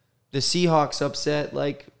say the Seahawks upset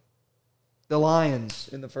like the Lions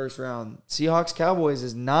in the first round. Seahawks Cowboys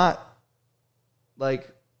is not like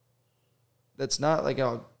that's not like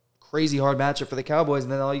a crazy hard matchup for the Cowboys,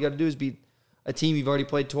 and then all you got to do is beat a team you've already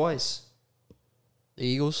played twice. The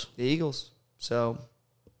Eagles? The Eagles. So,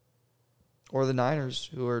 or the Niners,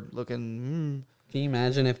 who are looking. Can you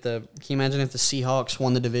imagine if the Seahawks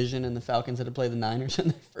won the division and the Falcons had to play the Niners in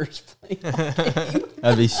their first playoff game?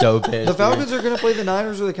 I'd be so pissed. The Falcons are going to play the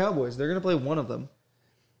Niners or the Cowboys. They're going to play one of them.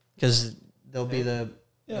 Because they'll be they'll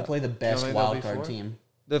play the best think wild they'll be card 4? team.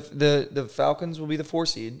 The Falcons will be the 4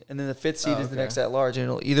 seed, and then the 5th seed is the okay. next at large, and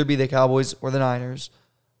it'll either be the Cowboys or the Niners,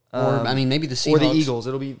 Or maybe the Seahawks or the Eagles.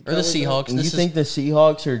 It'll be or the Seahawks. You think the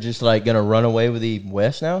Seahawks are just like gonna run away with the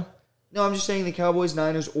West now? No, I'm just saying the Cowboys,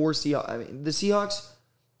 Niners, or Seahawks. I mean, the Seahawks.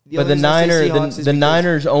 But the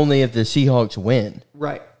Niners only if the Seahawks win.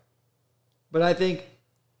 Right. But I think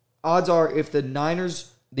odds are if the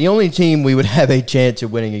Niners, The only team we would have a chance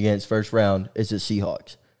of winning against first round is the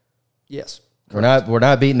Seahawks. yes, We're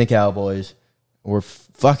not beating the Cowboys. We're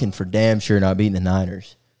fucking for damn sure not beating the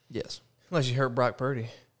Niners. yes, Unless you hurt Brock Purdy.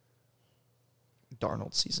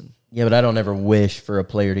 Darnold season. Yeah, but I don't ever wish for a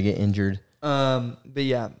player to get injured. But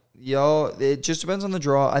yeah, y'all, it just depends on the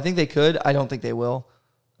draw. I think they could. I don't think they will.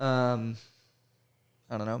 I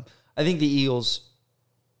don't know. I think the Eagles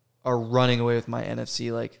are running away with my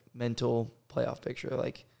NFC like mental playoff picture.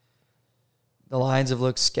 Like the Lions have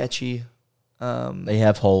looked sketchy. They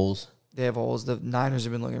have holes. They have holes. The Niners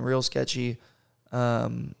have been looking real sketchy.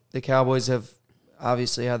 The Cowboys have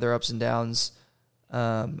obviously had their ups and downs.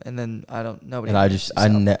 And then nobody.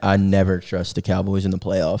 And I never trust the Cowboys in the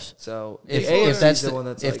playoffs. So If that's the one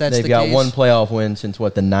that's if like that's They've the got case, one playoff win since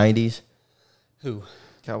what, the 90s? who?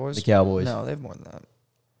 Cowboys. The Cowboys. No, they have more than that.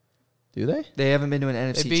 Do they? They haven't been to an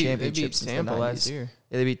NFC They championship beat since Tampa the 90s. last year.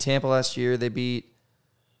 Yeah, they beat Tampa last year.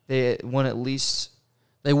 They won at least.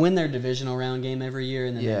 They win their divisional round game every year,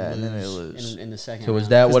 and then Yeah, they lose, and then they lose. in the second. So was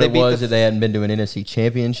round. that 'Cause what they it beat was the- that they hadn't been to an NFC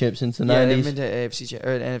championship since the Yeah, they've 90s? been to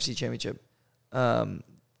an NFC championship.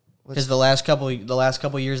 Because the last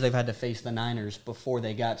couple years they've had to face the Niners before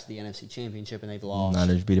they got to the NFC Championship, and they've lost.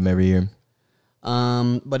 Niners beat them every year.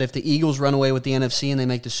 But if the Eagles run away with the NFC and they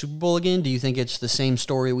make the Super Bowl again, do you think it's the same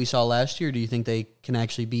story we saw last year? Or do you think they can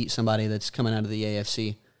actually beat somebody that's coming out of the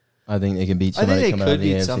AFC? I think they can beat I somebody think they coming out of could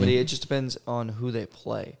the beat AFC. somebody. It just depends on who they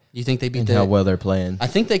play. You think they beat And the? how well they're playing. I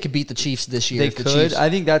think they could beat the Chiefs this year. They if the could. Chiefs, I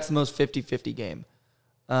think that's the most 50-50 game.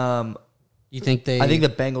 you think they? I think the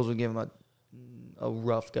Bengals would give them a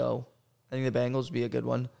rough go. I think the Bengals would be a good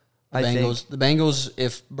one. the Bengals,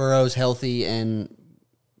 if Burrow's healthy and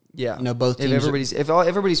Yeah, both teams. if everybody's if fully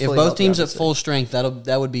both healthy, teams at obviously. full strength, that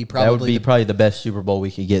would be That would probably be probably the best Super Bowl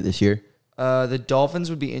we could get this year. The Dolphins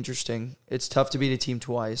would be interesting. It's tough to beat a team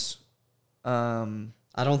twice.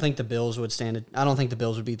 I don't think the Bills would stand it. I don't think the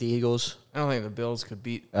Bills would beat the Eagles. I don't think the Bills could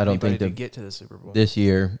beat I don't anybody think to get to the Super Bowl. this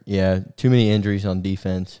year. Yeah, too many injuries on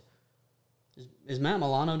defense. Is Matt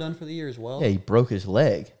Milano done for the year as well? Yeah, he broke his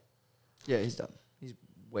leg. Yeah, he's done. He's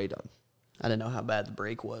way done. I didn't know how bad the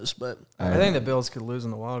break was, but I think the Bills could lose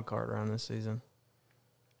in the wild card round this season.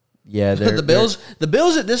 Yeah, the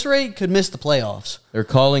Bills at this rate could miss the playoffs. Their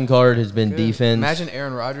calling card has been Good. defense. Imagine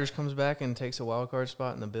Aaron Rodgers comes back and takes a wild card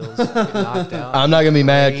spot, and the Bills get knocked out. I'm not gonna be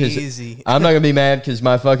mad because Crazy. I'm not gonna be mad because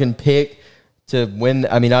my fucking pick to win.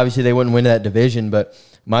 I mean, obviously they wouldn't win that division, but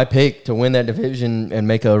my pick to win that division and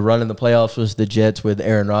make a run in the playoffs was the Jets with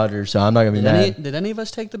Aaron Rodgers. So I'm not gonna be mad. Did any of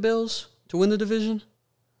us take the Bills to win the division?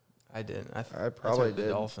 I didn't. I probably took the did.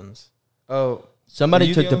 Dolphins. Oh, Somebody Were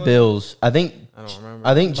you took the the only- Bills. I think I don't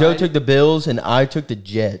remember. Joe took the Bills and I took the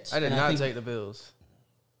Jets. I did And I not think- take the Bills.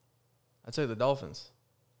 I took the Dolphins.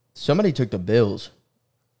 Somebody took the Bills.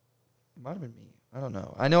 it might have been me. I don't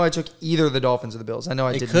know. I know I took either the Dolphins or the Bills. I know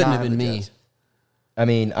I It did couldn't not have been the me. Jets. I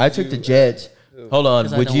mean, I took the Jets. Hold on.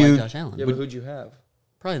 'Cause I Would don't you like Josh Allen. Yeah, but who'd you have?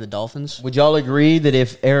 Probably the Dolphins. would y'all agree that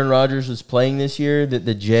if Aaron Rodgers was playing this year, that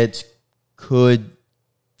the Jets could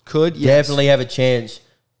Could yes. definitely have a chance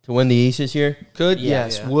to win the East this year? Could Yeah.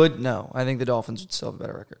 yes. Yeah. Would no. I think the Dolphins would still have a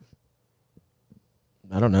better record.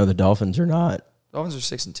 I don't know. The Dolphins are not. Dolphins are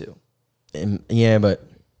 6-2. Yeah, but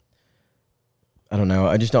I don't know.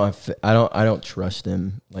 I just don't have. I don't trust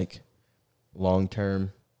them like long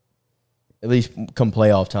term. At least come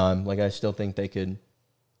playoff time, like I still think they could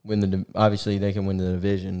win the. Obviously, they can win the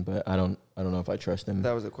division, but I don't know if I trust them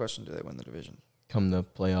That was the question. Do they win the division? come the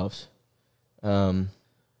playoffs.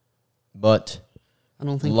 But I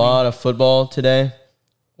don't a think lot of football today.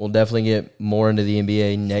 We'll definitely get more into the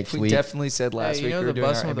NBA next We week. definitely said last you week know we the were doing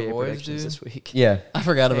bus our with the NBA boys, predictions dude? this week. Yeah, I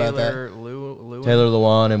forgot about that. Lewin. Taylor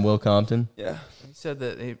Lewan and Will Compton. Yeah. He said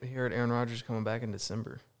that he heard Aaron Rodgers coming back in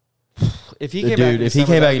December. If he The came dude, back, in if he December,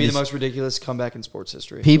 came that back would be in the Dec- most ridiculous comeback in sports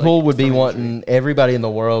history. People Like, would be from wanting. injury. Everybody in the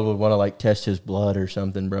world would want to like test his blood or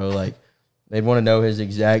something, bro. Like they'd want to know his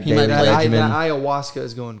exact He might daily play- That regimen. ayahuasca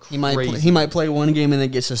is going crazy. He might play one game and then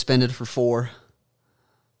get suspended for 4.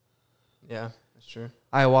 Yeah, that's true.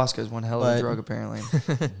 Ayahuasca is one hell of a But- drug, apparently.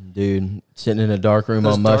 Dude, sitting in a dark room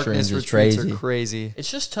Those on darkness mushrooms is retreats crazy. are crazy.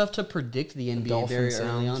 It's just tough to predict the NBA dolphin very early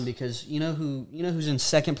sounds. on because you know who's in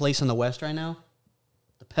second place in the West right now?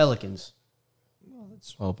 The Pelicans.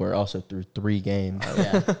 Well, we're also through 3 games. Oh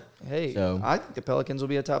yeah. Hey, So- I think the Pelicans will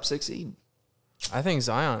be a top 6 seed. I think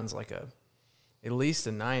Zion's like at least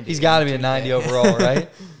a 90. He's got to be a 90 overall, right?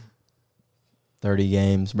 30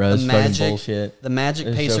 games, bro. The That's fucking Magic- bullshit. The Magic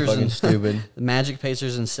It's so Pacers fucking and stupid. the Magic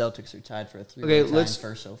Pacers and Celtics are tied for a 3 Okay, time let's-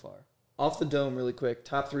 first so far. Off the dome, really quick.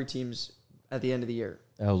 Top 3 teams at the end of the year.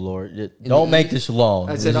 Oh Lord! Don't make this long.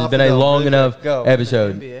 I This said has off been the a dome, long really enough quick. Go.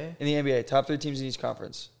 episode. NBA In the NBA, top 3 teams in each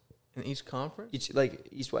conference. in each conference. Each like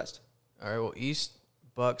East-West. All right. Well, East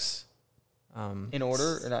Bucks. In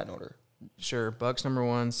order or not in order? Sure. Bucks number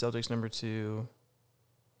 1, Celtics number 2.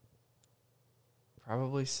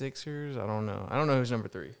 Probably Sixers. I don't know. I don't know who's number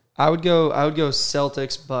 3. I would go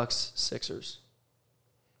Celtics, Bucks, Sixers.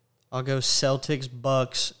 I'll go Celtics,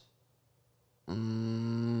 Bucks,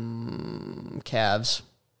 Cavs.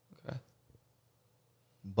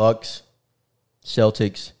 Bucks,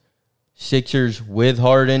 Celtics, Sixers with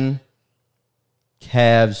Harden,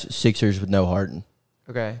 Cavs, Sixers with no Harden.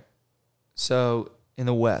 Okay. So in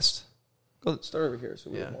the West. Go start over here so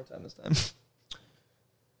we have Yeah. more time this time.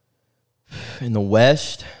 In the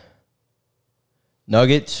West,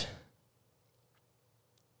 Nuggets.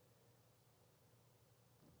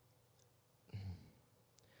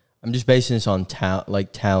 I'm just basing this on talent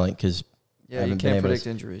because Yeah, you haven't been can't able to predict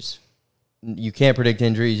injuries. you can't predict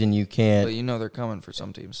injuries and you can't. But you know they're coming for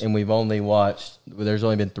some teams. And we've only watched. There's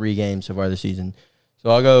only been 3 games so far this season, so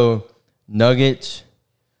I'll go Nuggets,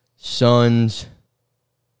 Suns,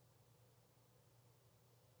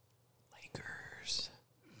 Lakers.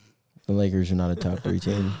 The Lakers are not a top 3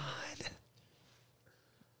 team. I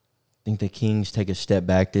think the Kings take a step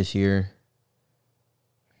back this year.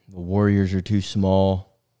 The Warriors are too small.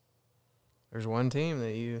 There's one team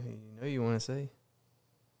that you know you want to see.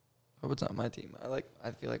 Hope it's not my team.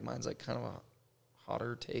 I feel like mine's like kind of a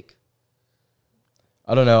hotter take.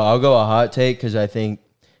 I don't know. I'll go a hot take because I think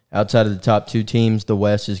outside of the top 2 teams, the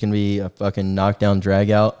West is going to be a fucking knockdown drag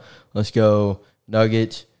out. Let's go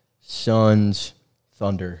Nuggets, Suns,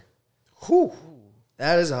 Thunder. Whew.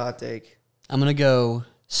 That is a hot take. I'm gonna go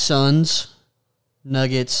Suns,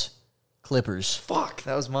 Nuggets, Clippers. Fuck,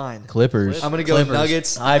 that was mine. Clippers. I'm gonna go Clippers.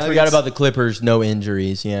 Nuggets. I forgot about the Clippers. No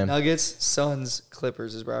injuries. Yeah. Nuggets, Suns,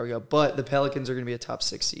 Clippers is where I would go. But the Pelicans are gonna be a top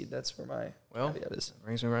 6 seed. That's where my Well,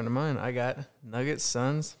 brings me right to mind. I got Nuggets,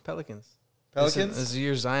 Suns, Pelicans. Pelicans? This is the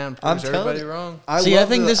year Zion I'm proves telling everybody you. wrong. I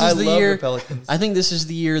think this is the year. I think this is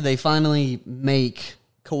the year they finally make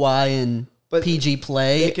Kawhi and PG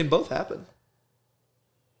play. It can both happen.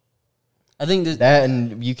 I think that,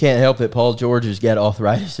 and you can't help it. Paul George has got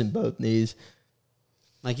arthritis in both knees.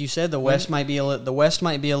 Like you said, the West might be a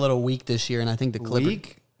little weak this year, and I think the Clippers.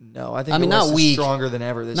 Weak? No, I think the West is stronger than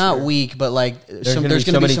ever this year. Not weak, but like there's going to be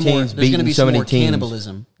so some many more teams.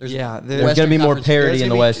 cannibalism. There's going to be more parity in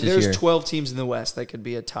the West this year. There's 12 teams in the West that could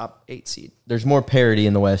be a top 8 seed. There's more parity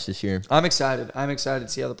in the West this year. I'm excited. I'm excited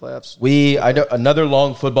to see how the playoffs. Another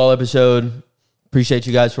long football episode. Appreciate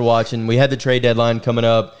you guys for watching. We had the trade deadline coming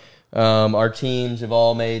up. Our teams have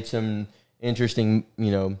all made some interesting,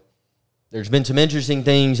 there's been some interesting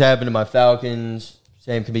things happen to my Falcons.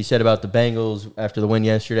 Same can be said about the Bengals after the win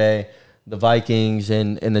yesterday, the Vikings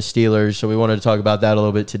and the Steelers. So we wanted to talk about that a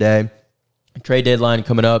little bit today. Trade deadline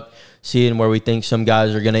coming up, seeing where we think some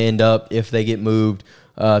guys are going to end up if they get moved,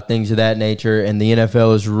 things of that nature. And the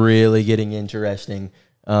NFL is really getting interesting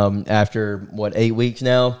after, 8 weeks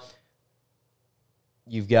now?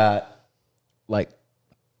 You've got one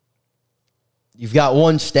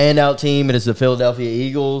standout team, it is the Philadelphia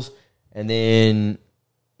Eagles, and then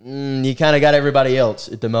you kind of got everybody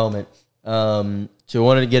else at the moment. So I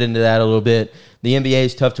wanted to get into that a little bit. The NBA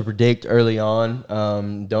is tough to predict early on.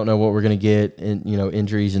 Don't know what we're going to get, and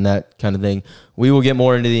injuries and that kind of thing. We will get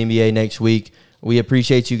more into the NBA next week. We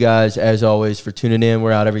appreciate you guys, as always, for tuning in.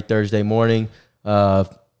 We're out every Thursday morning.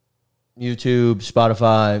 YouTube,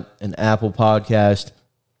 Spotify, and Apple Podcast.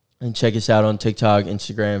 And check us out on TikTok,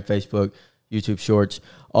 Instagram, Facebook, YouTube Shorts,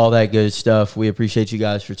 all that good stuff. We appreciate you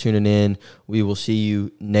guys for tuning in. We will see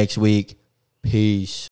you next week. Peace.